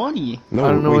more money. No, I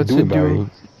don't know wait, what do to it, Barry. do.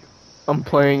 I'm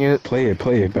playing it. Play it,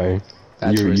 Barry.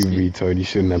 That's you risky. retard. You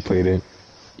shouldn't have played it.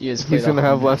 You just He's played gonna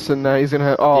have 100. less than that. He's gonna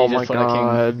have. Oh You my just put a king.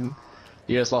 god.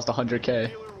 You just lost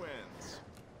 100k.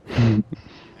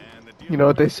 You know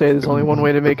what they say? There's only one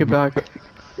way to make it back.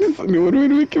 There's only one way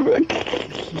to make it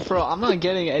back. Bro, I'm not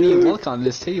getting any luck on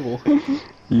this table.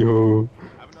 Yo,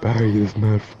 Barry is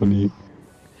not funny.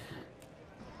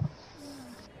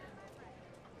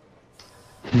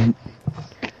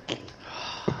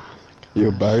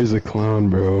 Yo, Barry's a clown,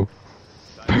 bro.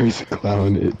 Barry's a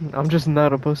clown. I'm just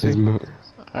not a His, pussy. mo-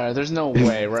 Alright, there's no His-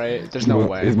 way, right? There's no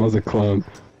way. His mom's a clown.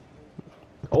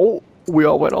 Oh, we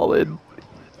all went all in.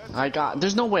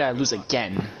 There's no way I lose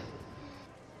again.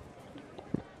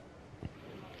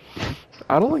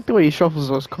 I don't like the way he shuffles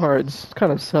those cards. It's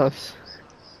kind of sus.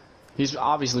 He's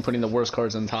obviously putting the worst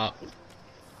cards on top.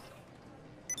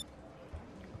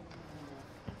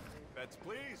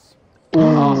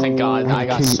 Oh, thank God! I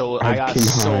got King- so I have king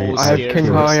so high. scared. I have king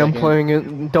for a high. I'm second. playing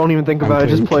it. Don't even think I'm about it.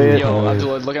 Just playing play king it. Yo, high.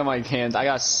 Abdullah, look at my hand. I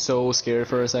got so scared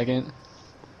for a second.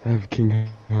 I have king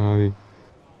high.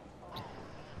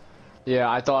 Yeah,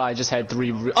 I thought I just had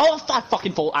 3. Oh, fuck!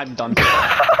 Fucking fold. I'm done. He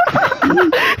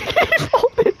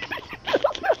folded.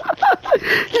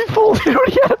 He folded when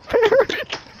he had a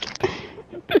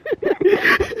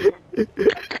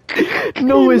pair.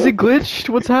 No, is it glitched?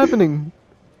 What's happening?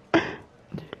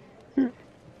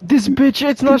 This bitch,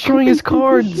 it's not showing his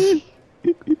cards.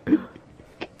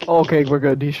 Okay, we're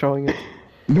good. He's showing it.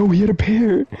 No, he had a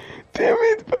pair. Damn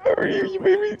it, Barry, you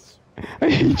made me. I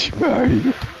hate you, Barry.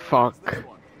 Fuck.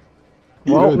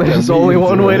 You know Well, what that there's only means,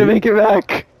 one way to right? make it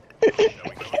back.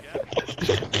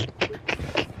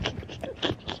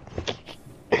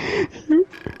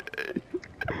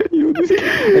 Yo, this I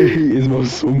hate his mom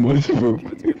so much, bro.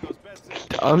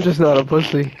 I'm just not a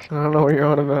pussy. I don't know what you're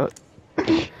on about.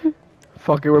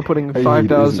 Fuck it, we're putting I hate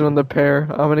 5,000 this. on the pair.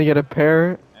 I'm gonna get a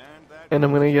pair, and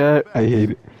I'm gonna get. I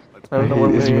hate it. I don't know I what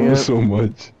I'm hate his gonna mom get. so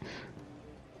much.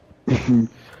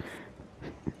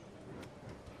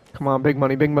 Come on, big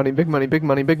money, big money, big money, big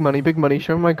money, big money, big money.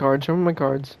 Show me my cards, show me my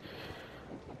cards.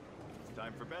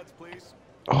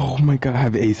 Oh my god, I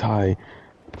have ace high.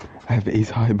 I have ace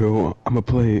high, bro. I'ma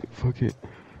play it. Fuck it.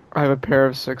 I have a pair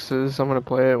of 6s. I'm gonna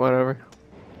play it, whatever.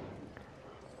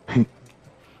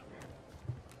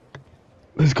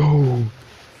 Let's go.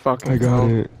 Fucking I got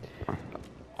hell. it.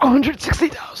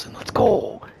 160,000, let's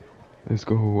go! Let's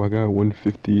go. I got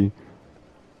 150.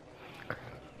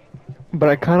 But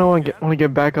I kinda wanna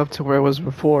get back up to where I was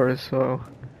before, so.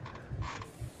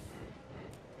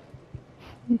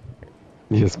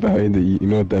 Yes, Barry, you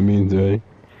know what that means, right?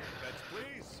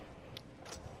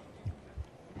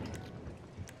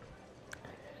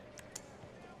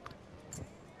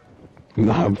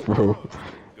 Nah, bro.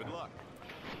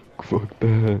 Fuck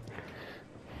that.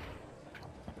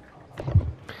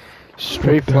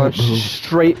 Straight that, flush, bro.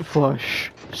 straight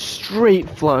flush, straight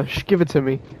flush. Give it to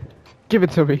me. Give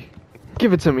it to me.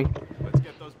 Give it to me.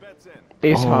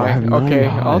 Ace Oh, I high. have 9 Okay,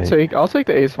 high. I'll take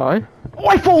the ace high. Oh,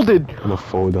 I folded! I'm gonna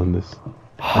fold on this.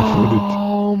 I folded.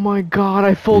 Oh Oh my god,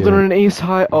 I folded Yeah. on an ace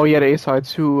high. Oh, yeah, the ace high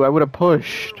too. I would have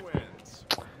pushed.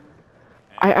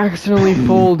 I accidentally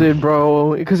folded,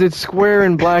 bro, because it's square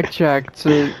in blackjack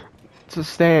to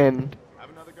stand.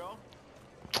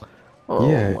 Oh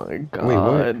Yeah. my Wait, what?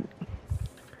 god.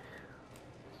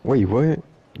 Wait, what?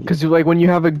 Because like when you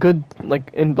have a good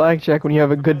in blackjack, when you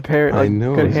have a good pair, I like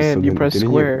know, good so hand, you then press didn't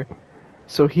you- square.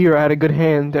 So here I had a good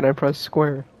hand, and I pressed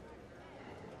square.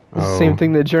 It's the same Oh.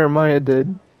 thing that Jeremiah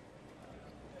did.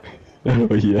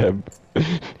 Oh yeah.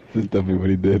 That's definitely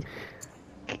what he did.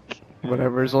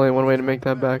 Whatever. There's only one way to make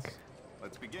that back.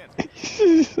 Let's begin.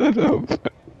 Shut up.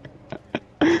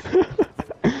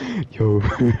 Yo.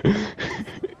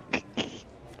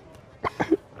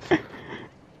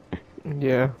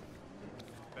 Yeah.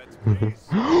 Bets, please.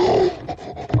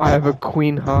 I have a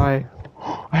queen high.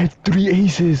 I had 3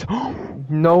 aces.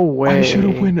 No way. I should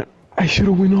have win. I should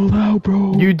have win all out,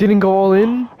 bro. You didn't go all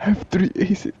in? I have 3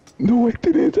 aces. No, I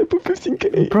didn't. I put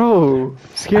 15k. Bro,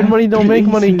 I scared have money don't 3 make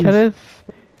money, aces. Kenneth.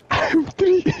 I have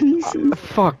 3 aces.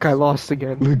 Fuck, I lost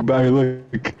again. Look, Barry,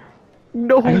 look.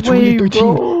 No I got way, 213.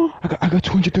 bro. I got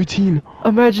 213.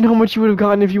 Imagine how much you would have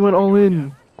gotten if you went all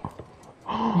in.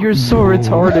 You're so No.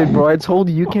 retarded, bro. I told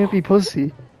you, you can't be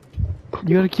pussy.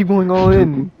 You gotta keep going all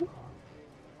in.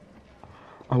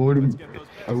 I would've.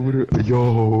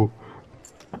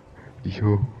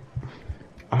 Yo.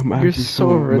 I'm You're actually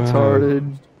so mad.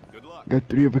 retarded. Good luck. Got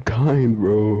 3 of a kind,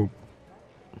 bro.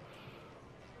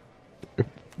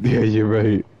 Yeah, you're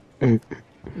right.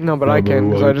 No, but No, I but can,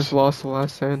 because I watch. just lost the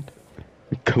last hand.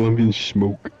 Colombian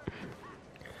smoke.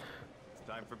 It's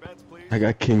time for bets, please. I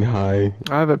got king high.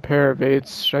 I have a pair of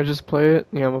 8s. Should I just play it?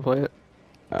 Yeah, I'm gonna play it.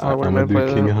 I I'm wouldn't gonna mind do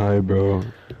playing king that. high, bro.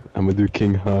 I'm gonna do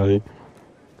king high.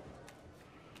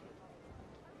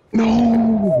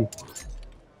 No!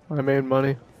 I made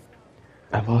money.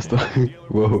 I lost the.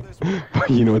 Whoa. But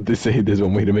you know what they say? There's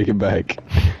one way to make it back.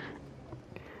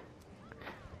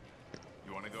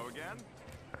 You want to go again?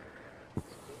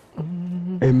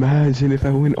 Imagine if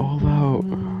I went all out.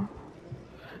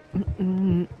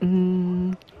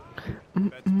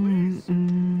 Bets, please.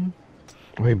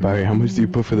 Wait, Barry, how much do you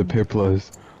put for the pair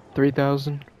plus?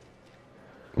 3,000.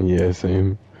 Yeah,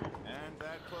 same. And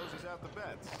that closes out the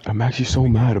bets. I'm actually so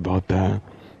mad about that.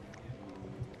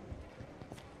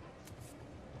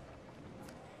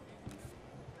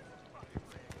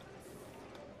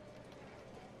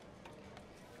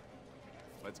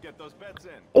 Let's get those bets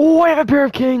in. Oh, I have a pair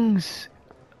of kings!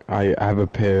 I have a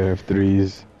pair of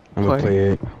 3s. I'm gonna Play. play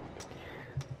it.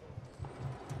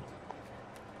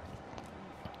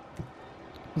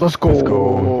 Let's go. Let's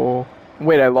go.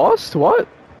 Wait, I lost? What?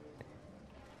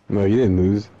 No, you didn't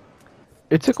lose.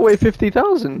 It took away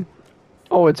 50,000.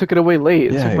 Oh, it took it away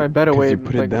late. It took my bet 'cause away you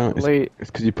put it down. late. It's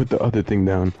because you put the other thing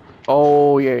down.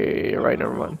 Oh, yeah, right,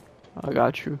 never mind. I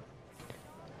got you.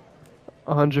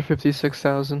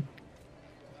 156,000.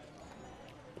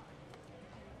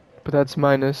 But that's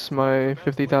minus my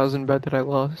 50,000 bet that I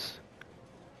lost.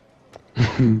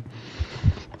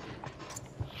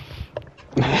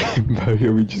 Barry,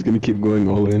 are we just gonna keep going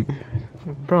all in?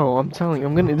 Bro, I'm telling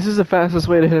you, this is the fastest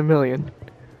way to hit 1,000,000.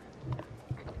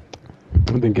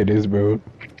 I think it is, bro.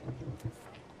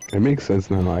 It makes sense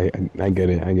now. I get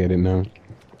it. I get it now.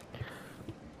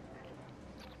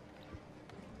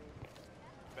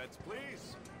 Bets,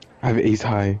 please. I have ace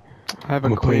high. I have a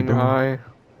I'ma play it, queen bro. high.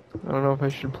 I don't know if I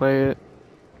should play it.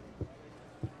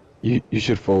 You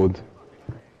should fold.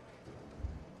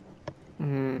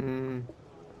 Mm.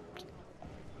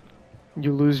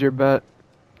 You lose your bet.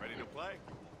 Ready to play?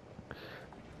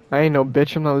 I ain't no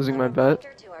bitch, I'm not losing my bet.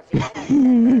 Reminder to our VIP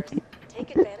members,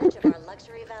 take advantage of our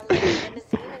luxury valet,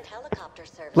 limousine, and helicopter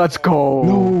services. Let's go.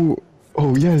 No.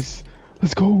 Oh yes.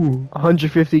 Let's go.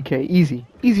 150k, easy.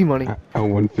 Easy money. I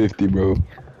 150, bro.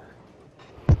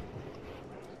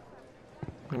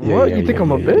 What? You think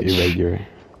I'm a bitch? You're right.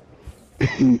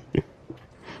 You're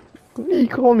right. You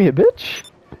call me a bitch?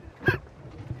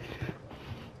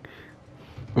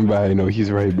 But no, he's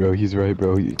right, bro. He's right,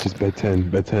 bro. You just bet 10.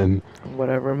 Bet 10.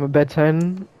 Whatever, I'm gonna bet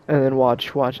 10, and then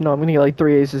watch. No, I'm gonna get like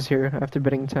 3 aces here after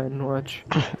betting 10, watch.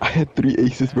 I had 3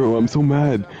 aces, bro. I'm so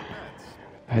mad.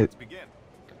 Let's begin.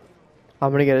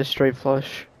 I'm gonna get a straight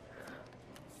flush.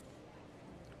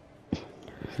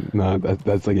 Nah,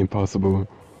 that's like impossible.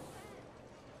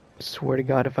 Swear to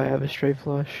God, if I have a straight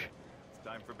flush. It's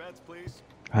time for bets, please.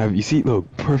 You see, look,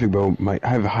 perfect, bro. I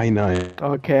have a high 9.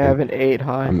 Okay, I have an 8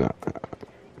 high. I'm not.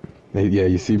 Yeah,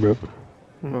 you see, bro.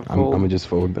 I'm gonna I'm fold. gonna just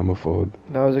fold. I'm gonna fold.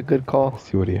 That was a good call.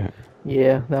 See what he had.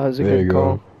 Yeah, that was a There good you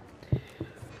call. go.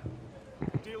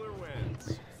 Dealer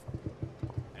wins.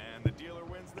 And the dealer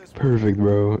wins this one. Perfect,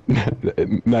 bro.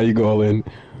 Now you go all in.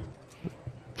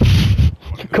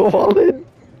 Go all in.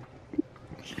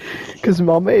 Cause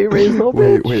Mama ain't raised no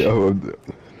bitch. Wait, oh,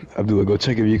 Abdullah, go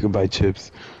check if you can buy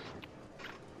chips.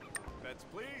 Bets,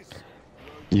 please.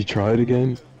 You tried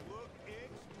again?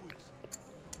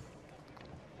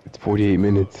 It's 48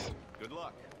 minutes. Good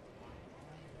luck.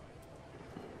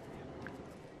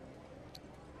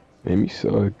 Man, you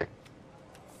suck.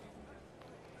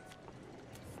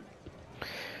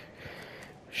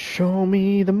 Show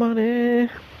me the money.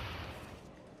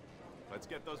 Let's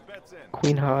get those bets in.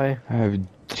 Queen high. I have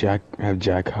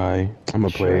Jack high. I'm gonna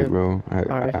play Shit. it, bro.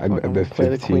 Alright, I fucking bet play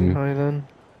the queen 15. high then.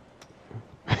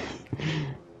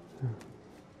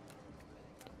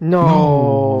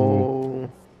 No.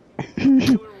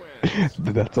 Dealer wins.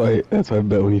 That's why I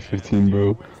bet only 15,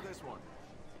 bro. Wins this one.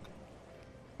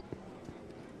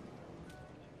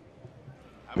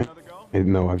 Have another go?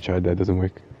 No, I've tried that. Doesn't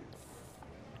work.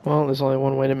 Well, there's only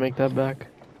one way to make that back.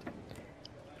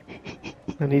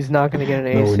 And he's not gonna get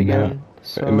an No, ace now- again.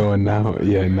 So No, and now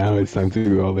it's time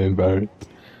to go all in, Barry.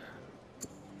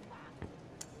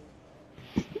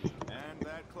 And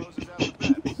that closes out the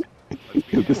bets. Let's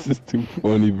begin. This is too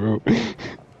funny, bro.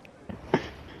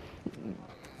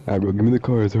 Alright, bro, give me the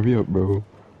cards. Hurry up, bro.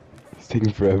 It's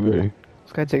taking forever.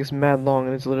 this guy takes mad long,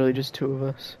 and it's literally just two of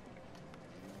us.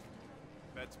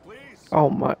 Bets, please. Oh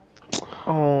my.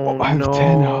 Oh, I have no.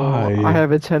 10 high. I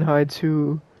have a 10 high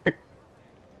too.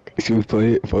 Should we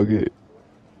play it? Fuck it.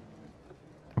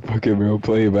 Fuck it, bro.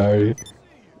 Play it, Barry.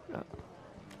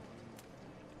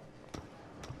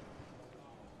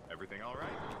 Everything all right?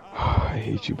 I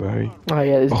hate you, Barry. Oh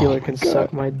yeah, this Oh dealer my can God.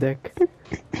 suck my dick.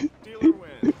 Dealer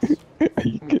wins. Are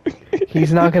you kidding?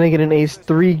 He's not gonna get an ace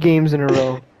 3 games in a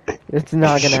row. It's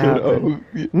not gonna Shut happen. up.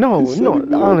 You- No, you said no, it,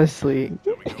 bro. honestly.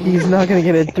 He's not gonna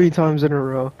get it 3 times in a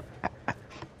row.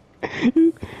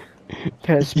 Can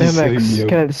I spam setting X? me up.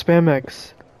 Can I spam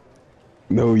X?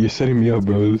 No, you're setting me up,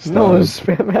 bro. Stop. No,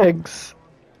 spam X.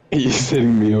 You're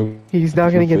setting me up. He's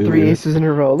not gonna For get 3 failure. aces in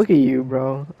a row. Look at you,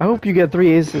 bro. I hope you get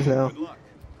 3 aces now. Good luck.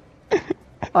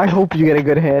 I hope you get a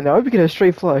good hand. I hope you get a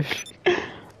straight flush.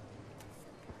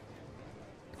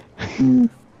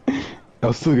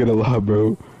 I'll still get a lot,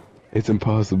 bro. It's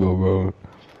impossible, bro.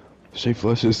 Straight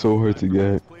flush is so hard to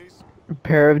get. Please.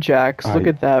 Pair of jacks. Look I-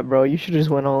 at that, bro. You should just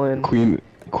went all in. Queen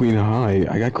high.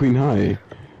 I got queen high.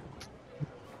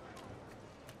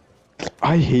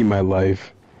 I hate my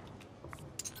life.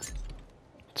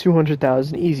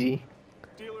 200,000, easy.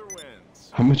 Dealer wins.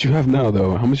 How much you have now,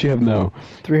 though? How much you have now?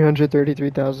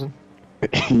 333,000.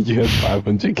 You have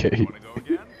 500k. Wanna go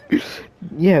again?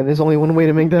 Yeah, there's only one way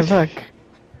to make that back.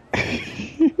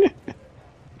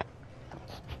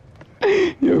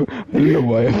 Yo, I don't know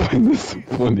why I find this so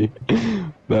funny.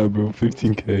 Nah, bro,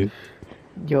 15k.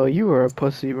 Yo, you are a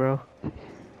pussy, bro.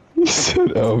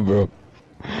 Shut up, bro.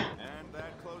 And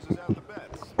that closes out the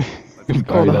bets. Let's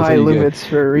Called That's how high you get limits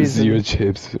for a reason. 0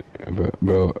 chips,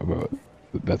 bro.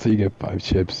 That's how you get 5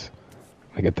 chips.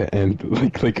 Like at the end,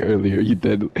 like earlier, you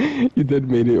did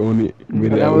made it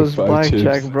That out with was 5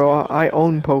 blackjack, chips. bro. I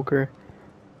own poker.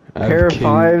 I have Pair of king-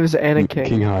 5s and a king.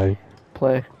 King high.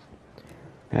 Play.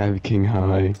 I have king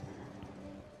high.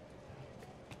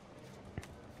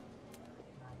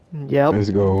 Yep. Let's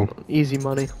go. Easy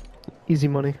money. Easy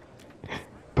money.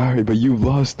 Barry, but you've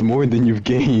lost more than you've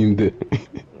gained.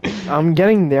 I'm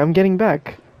getting there. I'm getting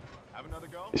back. have another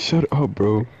go. Shut up,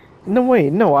 bro. No,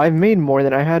 wait. No, I've made more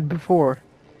than I had before.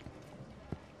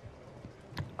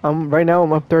 Right now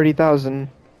I'm up 30,000.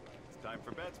 Time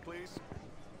for bets, please.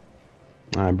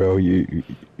 Alright, bro. You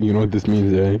know what this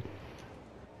means, right?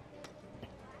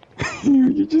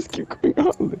 you just keep going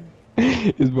on.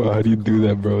 Isbal, how do you do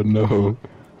that, bro? No.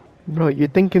 Bro, you're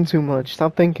thinking too much.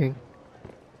 Stop thinking.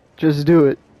 Just do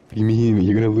it. What do you mean?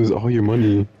 You're gonna lose all your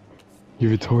money.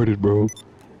 You're retarded, bro.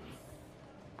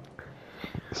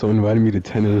 Someone invited me to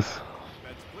tennis.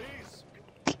 Bets, please.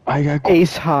 I got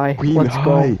Ace high. queen Let's high.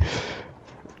 go.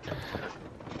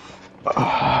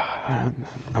 I'm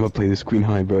gonna play this queen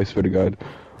high, bro. I swear to God.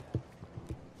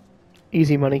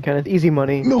 Easy money, Kenneth. Easy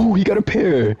money. No, he got a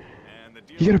pair. And the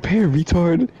He got a pair,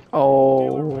 retard. dealer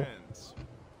Oh. wins.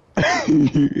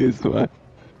 It's my.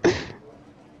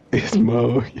 It's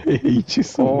Mo. I hate you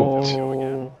so much.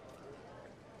 Oh.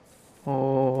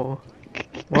 Oh.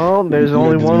 Well, there's You know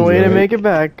only this one means, way to right? make it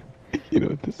back. You know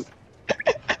what this.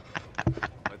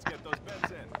 Let's get those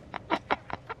bets in.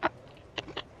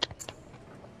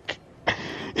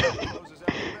 Closes out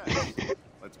the bets.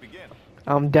 Let's begin.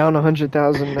 I'm down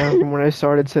 100,000 now from when I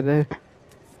started today.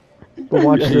 But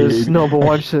watch I this. hate- No, but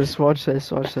watch this. Watch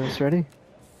this. Watch this. Ready?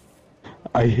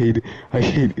 I hate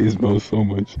Ismo so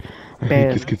much. I hate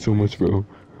Ban. this kid so much, bro.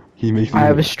 He makes me. I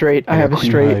have a straight. I I have a got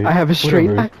queen straight. high. I have a straight.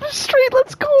 I Whatever. have a straight.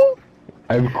 Let's go.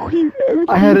 I have queen.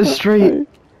 I had a queen straight.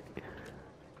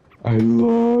 high. I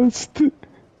lost.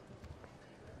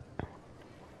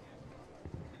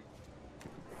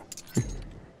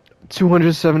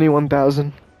 $271,000.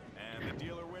 And the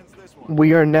dealer wins this one.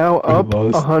 We are now up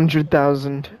lost.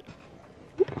 100,000.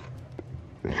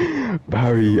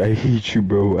 Barry, I hate you,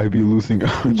 bro. I be losing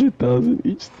 100,000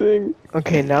 each thing.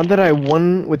 Okay, now that I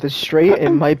won with a straight, it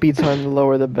might be time to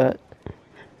lower the bet.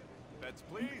 Bets,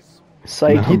 please.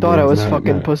 Psych, Nah, you thought bro, I was nah,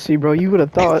 fucking nah. pussy, bro. You would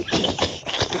have thought.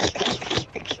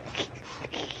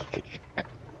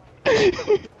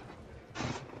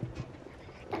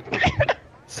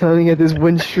 So to get this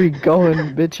win streak going,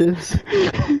 bitches.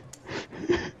 Bets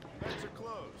are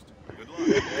closed. Good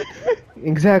luck.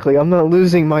 Exactly, I'm not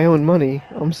losing my own money.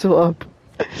 I'm still up.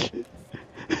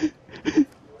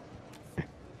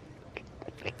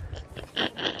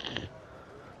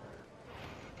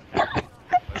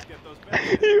 Let's get those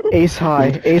bets in. Ace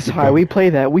high, ace high. We play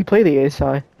that. We play the ace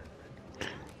high.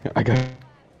 I got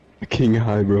a king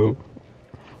high, bro.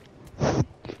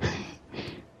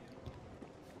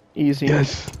 Easy,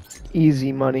 Yes.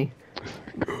 easy money.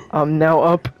 I'm now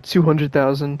up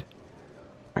 200,000.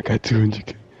 I got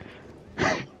 200K.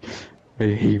 I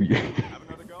hate you. Have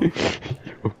another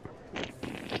go?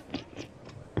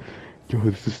 Yo,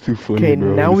 this is too funny, Okay,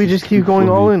 bro. now This we is just too keep going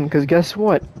all funny. in. Cause guess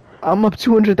what? I'm up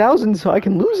 200,000, so I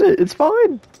can lose it. It's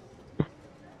fine.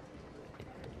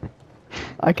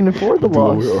 I can afford the Bro,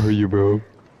 loss. where are you, bro?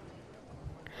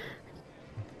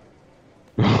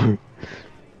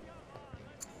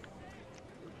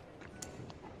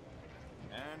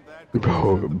 And that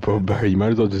Bro, Barry, you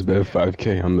might as well just bet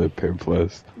 5K on the pair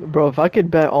plus. Bro, if I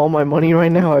could bet all my money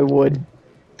right now, I would.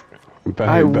 I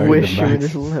Barry, wish the you would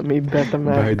max. just let me bet the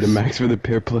max. Barry, the max for the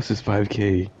pair plus is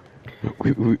 5K.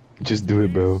 We just do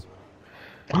it, bro.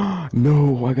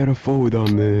 No, I gotta fold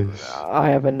on this. I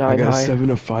have a I 9 got a high. 7,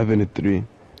 a 5, and a 3.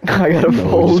 I gotta No, just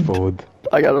fold. fold.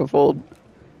 I gotta fold.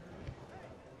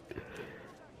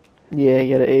 Yeah,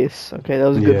 you got an ace. Okay, that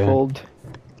was a good Yeah. fold.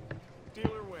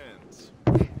 dealer wins.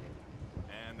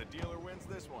 And the dealer wins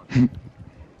this one.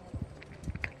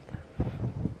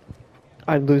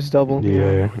 I'd lose double.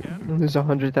 Yeah. I'd lose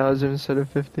 100,000 instead of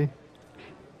 50.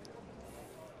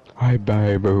 Alright,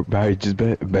 Barry, bro. Barry, just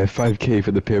bet 5K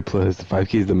for the pair plus. The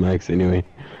 5K is the max anyway.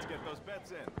 Let's get those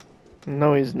bets in.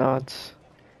 No, he's not.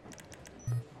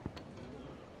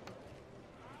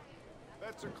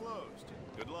 Bets are closed.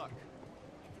 Good luck.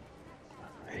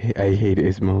 I hate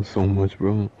Ismail so much,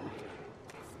 bro.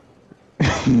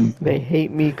 They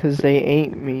hate me because they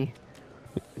ain't me.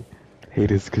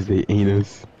 Hate us because they ain't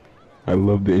us. I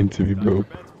love the interview, bro.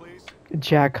 Bets, please.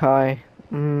 Jack high.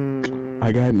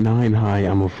 I got 9 high,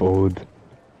 I'm a fold.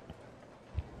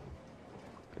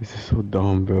 This is so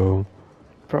dumb, bro.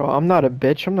 Bro, I'm not a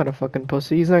bitch. I'm not a fucking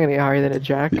pussy. He's not gonna get higher than a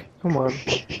jack. Come on.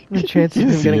 The chances of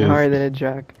Yes, him he getting is. higher than a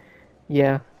jack.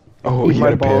 Yeah. Oh, Eat he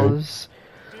my got a pair. balls.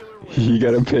 Dealer wins. He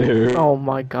got a pair. Oh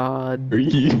my god. Or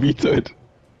he vetoed.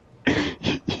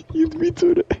 He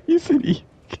vetoed. He said he.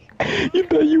 You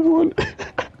thought you won.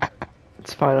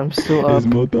 It's fine. I'm still up.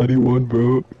 Ismail thought he won,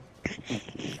 bro.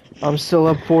 I'm still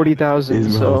up 40,000,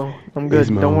 Ismail. so I'm good.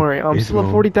 Ismail. Don't worry. I'm still up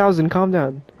Ismail. 40,000. Calm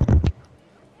down.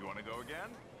 You want to go again?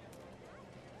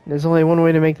 There's only one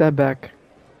way to make that back.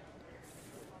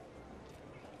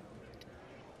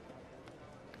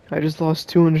 I just lost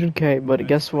 200K, but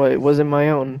guess what? It wasn't my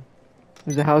own. It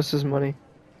was the house's money.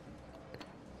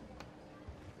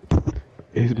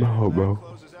 Ismail, bro.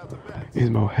 Closes out the bets.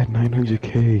 Ismail had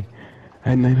 900K. I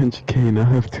had 900K, now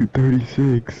I have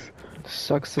 236.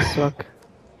 Sucks to suck.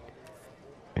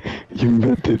 Your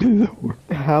method is over.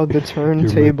 How the Your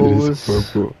turntable method is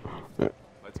is purple.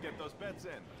 Let's get those bets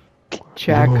in.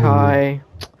 jack No. high.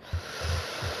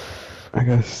 I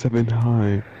got 7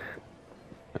 high.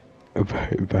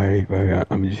 Bye.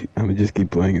 I'm just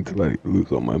keep playing until I lose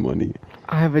all my money.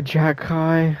 I have a jack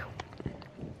high.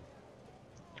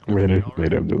 Later,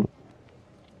 I'm doing.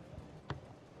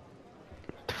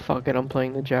 Fuck it, I'm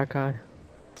playing the jack high.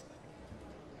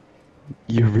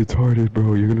 You're retarded,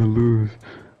 bro. You're gonna lose.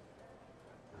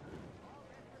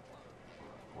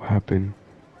 What happened?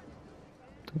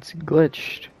 It's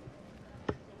glitched.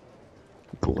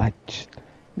 Glitched.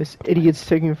 This idiot's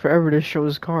taking forever to show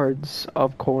his cards.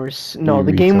 Of course. No, You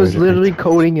the game was retarded. literally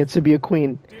coding it to be a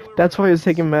queen. That's why it's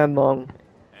taking mad long.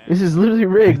 This is literally I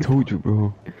rigged. told you,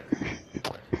 bro.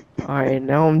 Alright,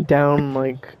 now I'm down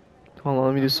like... Hold on,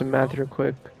 let me do some math real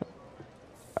quick.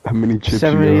 How many chips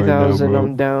you got right now, 70,000, bro?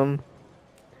 I'm down.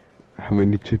 How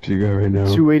many chips you got right now?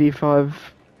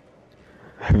 285.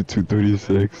 I have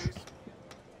 236.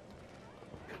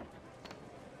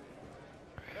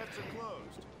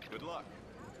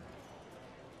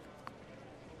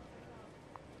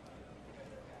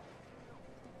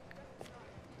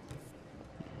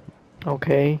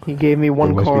 Okay, he gave me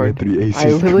one watch me card. get 3 aces.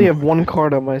 I literally have one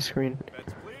card on my screen.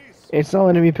 Bets, please. It's not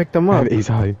letting me pick them I up. have ace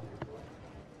high.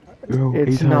 Bro, It's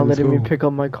ace high, not let's letting me go. pick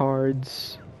up my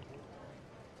cards.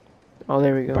 Oh,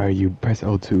 there we go. Barry, you press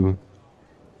L2.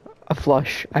 A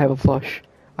flush. I have a flush.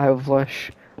 I have a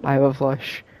flush. I have a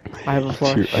flush. I have a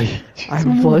flush. I hate you I have so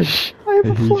a much. flush. I have I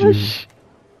a hate you. flush.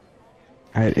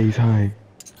 I had ace high.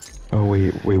 Oh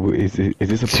wait, is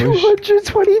this a push?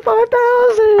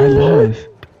 225,000. I lost.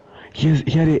 He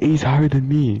had an ace higher than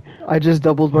me. I just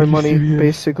doubled Are my you money, serious?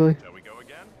 basically. Shall we go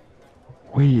again?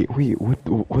 Wait,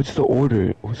 what's the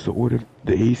order? What's the order of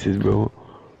the aces, bro?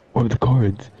 Or the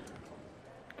cards?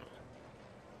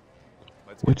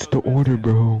 Let's get What's those the bets order, in.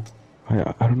 bro?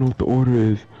 I don't know what the order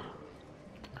is.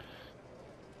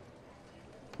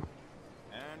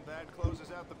 And that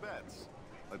closes out the bets.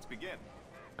 Let's begin.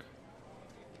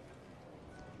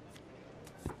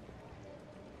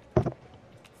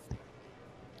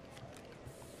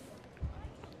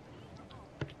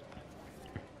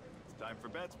 It's time for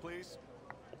bets, please.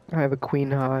 I have a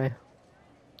queen high.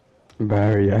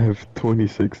 Barry, I have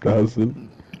 26,000.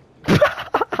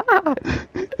 I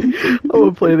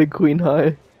would play the queen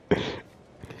high.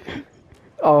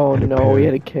 Oh And a no, he pair.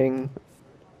 had a king.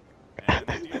 And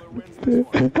the dealer wins this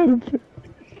one.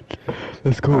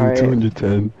 Let's go, Alright.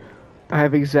 210. I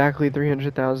have exactly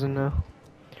 300,000 now.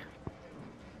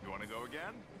 You want to go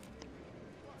again?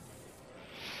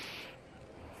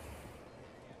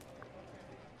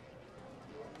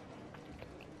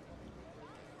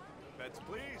 Bets,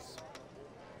 please.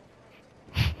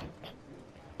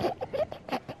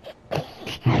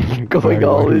 Going Barry,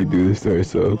 all why do we in. do this to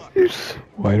ourselves?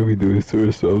 Why do we do this to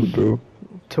ourselves, bro?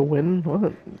 To win?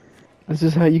 What? This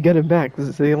is how you get it back. This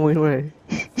is the only way.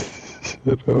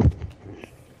 Shut up.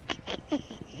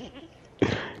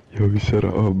 Yo, shut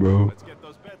up, bro. Let's get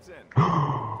those bets in.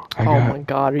 I Oh got, my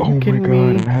god, are you oh kidding my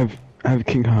god, me? I have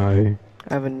king high.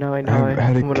 I have a 9 I high.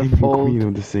 had a I'm gonna king and fold. queen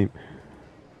of the same.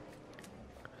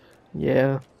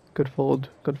 Yeah, good fold.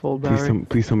 Good fold, Please Barry. tell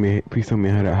me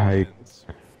I had a high. Wins.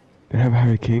 Did I have a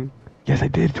higher king? Yes, I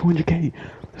did. 200k.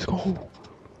 Let's go.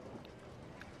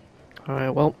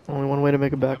 Alright, well, only one way to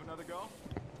make it back. Have another go?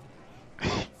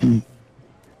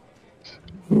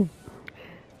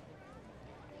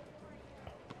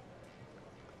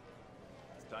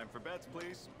 It's time for bets,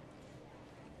 please.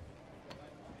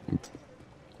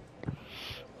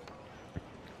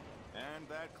 And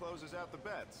that closes out the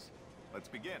bets. Let's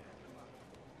begin.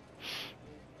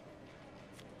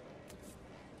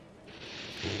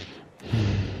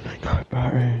 My god,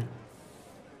 Barry.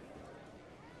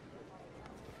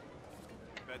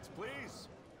 Bets, please.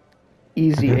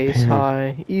 Easy I got a ace pair.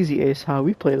 high. Easy ace high.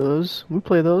 We play those. We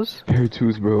play those. Pair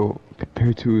twos, bro.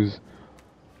 Pair twos.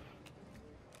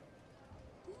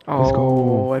 Let's Oh,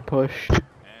 go. I pushed.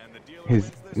 And the dealer His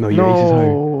wins this no, one. your ace is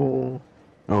higher. No.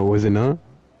 Oh, was it not?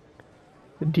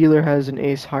 The dealer has an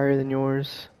ace higher than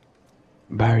yours.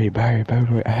 Barry. I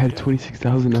had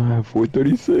 26,000. Now I have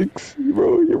 436.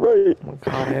 Bro, you're right. Oh my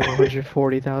god, I have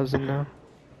 140,000 now.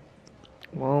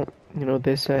 Well, you know what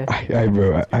they say.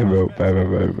 Bro.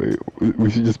 We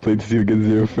should just play to see who gets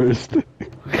zero first.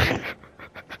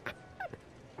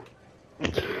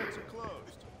 Bets are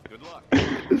closed. Good luck.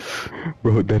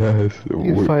 Bro, that ass.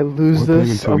 If I lose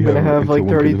this, I'm gonna have like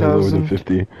 30,000.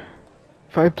 50.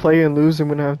 If I play and lose, I'm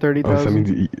gonna have Oh, so that 30,000.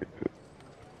 means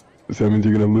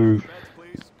you're gonna lose. Bets,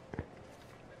 please.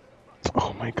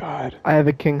 Oh my god. I have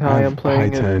a king I high. have I'm playing high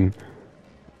it. 10.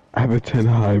 I have a 10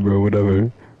 high, bro.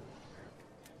 Whatever.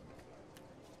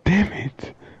 Damn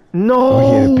it. No. Oh,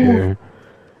 he had a pair.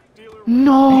 Dealer wins.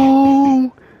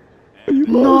 No. You lost.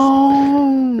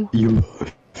 No. You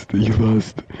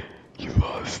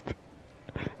lost.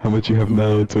 How much you have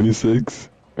now? 26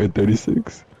 or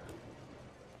 36?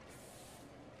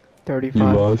 You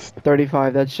 35. lost.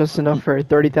 35. That's just enough for a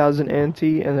 30,000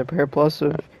 ante and a pair plus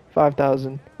of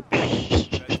 5,000.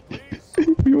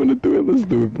 If you wanna do it, let's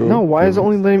do it, bro. No, why is it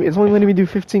only letting me? It's only letting me do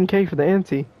 15k for the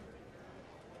ante.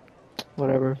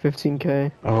 Whatever,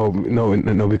 15k. Oh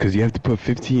no, because you have to put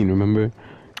 15. Remember,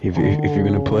 if you're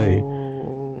gonna play.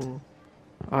 Oh.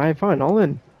 Alright, fine. All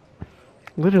in.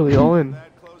 Literally all in.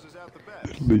 That closes out the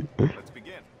bets. The- Let's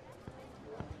begin.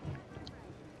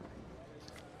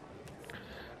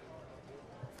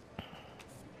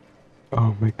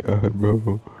 Oh my god,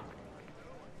 bro.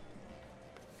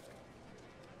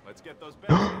 Let's get those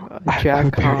bets in. I have a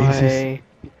Jack pair of aces. high.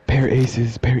 Pair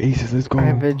aces. Let's go. I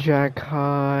have a jack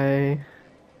high.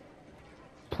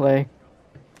 Play.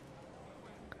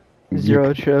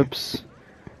 Zero chips.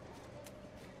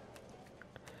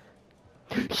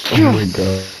 Oh my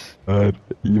god.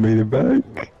 You made it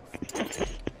back.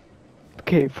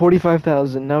 Okay,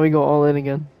 45,000. Now we go all in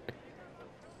again.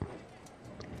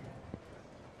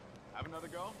 Have another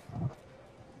go.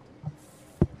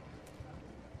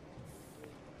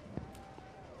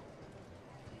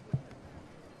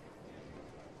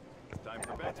 Time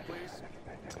for bets, please.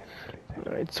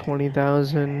 Alright,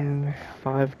 20,000,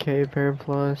 5k pair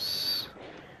plus.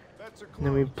 Bets are And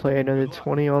then we closed. play another Good luck.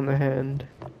 20 on the hand.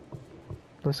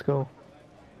 Let's go.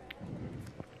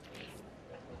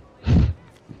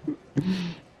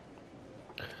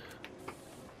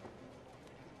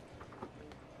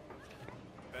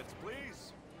 Bets,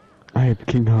 please. I have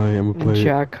king high. I'm gonna play it.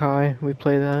 Jack high, we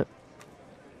play that.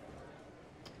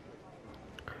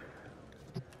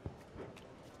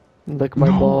 Lick my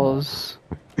No. balls.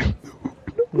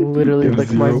 Literally Give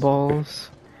lick my zero. balls.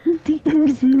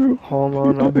 Zero. Hold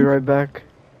on, I'll be right back.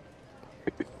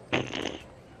 You'll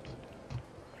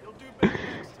do better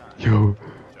next time. Yo,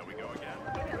 Shall we go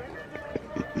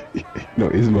again? no,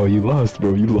 Ismail, you lost,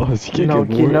 bro. You lost. You can't No,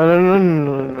 get no, more. no, no,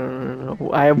 no, no, no,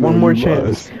 no. I have No, one more you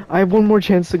chance. lost. I have one more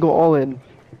chance to go all in.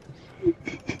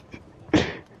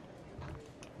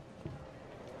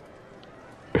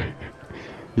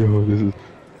 Yo,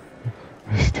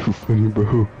 that's too funny,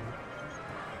 bro.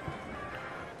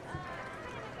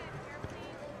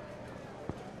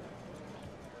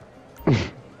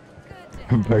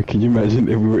 But can you imagine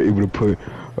if we were able to put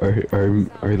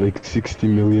our like 60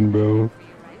 million, bro?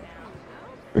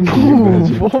 Can you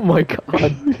imagine? Oh my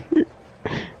god.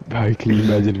 Bro, can you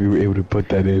imagine if we were able to put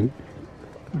that in?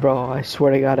 Bro, I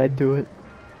swear to god I'd do it.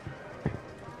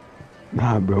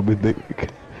 Nah, bro, but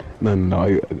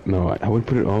no, I would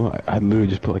put it all. I'd literally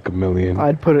just put like a million.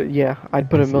 I'd put it, yeah, I'd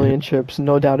put a That's million it. chips,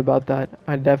 no doubt about that.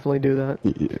 I'd definitely do that.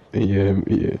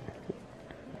 Yeah.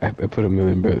 I put a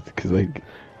million bets because like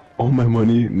all my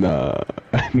money, nah,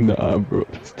 nah, bro,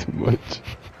 that's too much.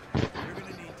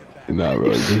 Nah, bro,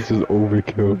 this is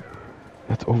overkill.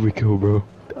 That's overkill, bro.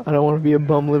 I don't want to be a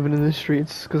bum living in the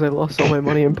streets because I lost all my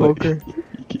money in poker.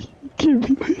 You can't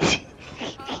be like,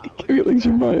 can't be like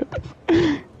Jemiah.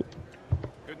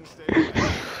 Couldn't stay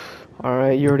away.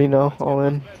 Alright, you already know, all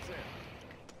in. Bets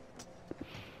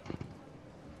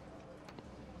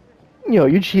in. Yo,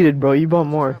 you cheated, bro, you bought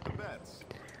more. Start the bets.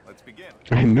 Let's begin.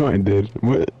 I know I did.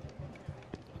 What?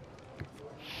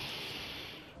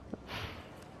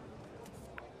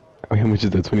 Wait, how much is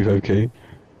that? 25k?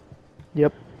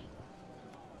 Yep.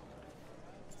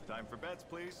 Time for bets,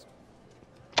 please.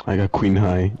 I got queen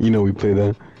high. You know we play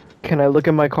that. Can I look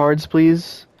at my cards,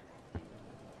 please?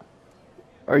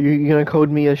 Are you gonna code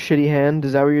me a shitty hand?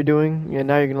 Is that what you're doing? Yeah,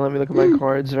 now you're gonna let me look at my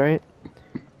cards, right?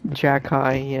 Jack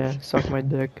high, yeah, suck my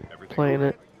dick. Playing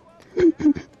it.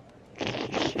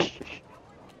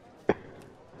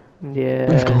 Yeah.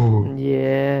 Let's go.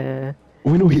 Yeah.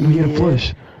 Wait, no, he had a Yeah.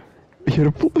 flush. He had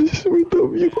a flush. Wait,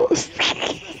 no, you lost.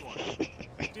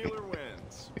 Dealer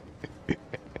wins.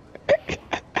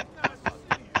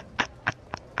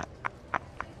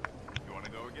 You want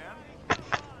to go again?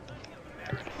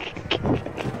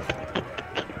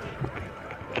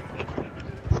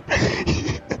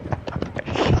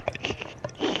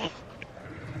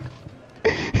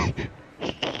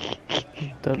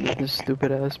 Done with this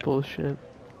stupid ass bullshit.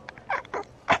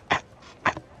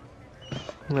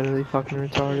 Literally fucking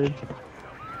retarded.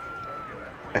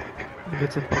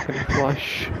 It's a fucking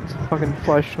flush. It's a fucking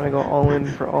flush and I go all in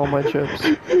for all my chips.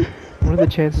 What are the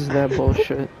chances of that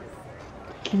bullshit?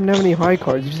 You didn't have any high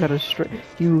cards, you just had a straight.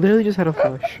 You literally just had a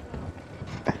flush.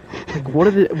 Like, what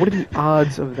are the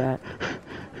odds of that?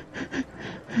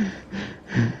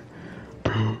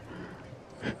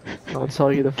 I'll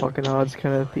tell you the fucking odds,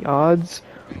 Kenneth. The odds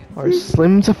are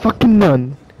slim to fucking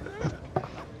none.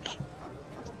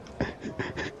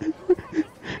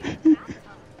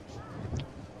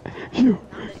 Yo,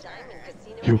 The Diamond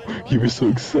Casino yo, Resort you were so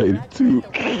excited too.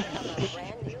 brand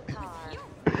new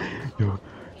car.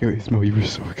 Yo, Ismail, you were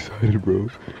so excited, bro.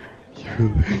 You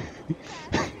really.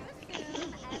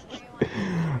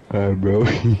 Alright, bro,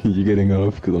 you're getting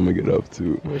off because I'm gonna get off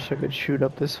too. Wish I could shoot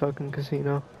up this fucking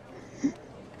casino.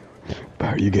 But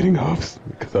are you getting off?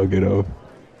 Because I'll get off.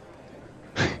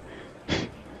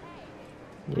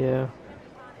 Yeah.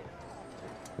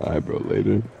 Alright, bro,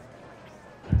 later.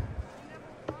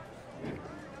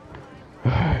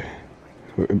 Alright.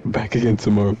 We're back again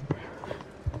tomorrow.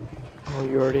 Oh,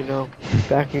 you already know.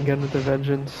 Back again with a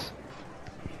vengeance.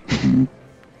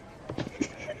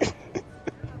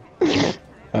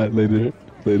 Alright, later.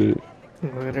 Later.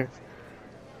 Later.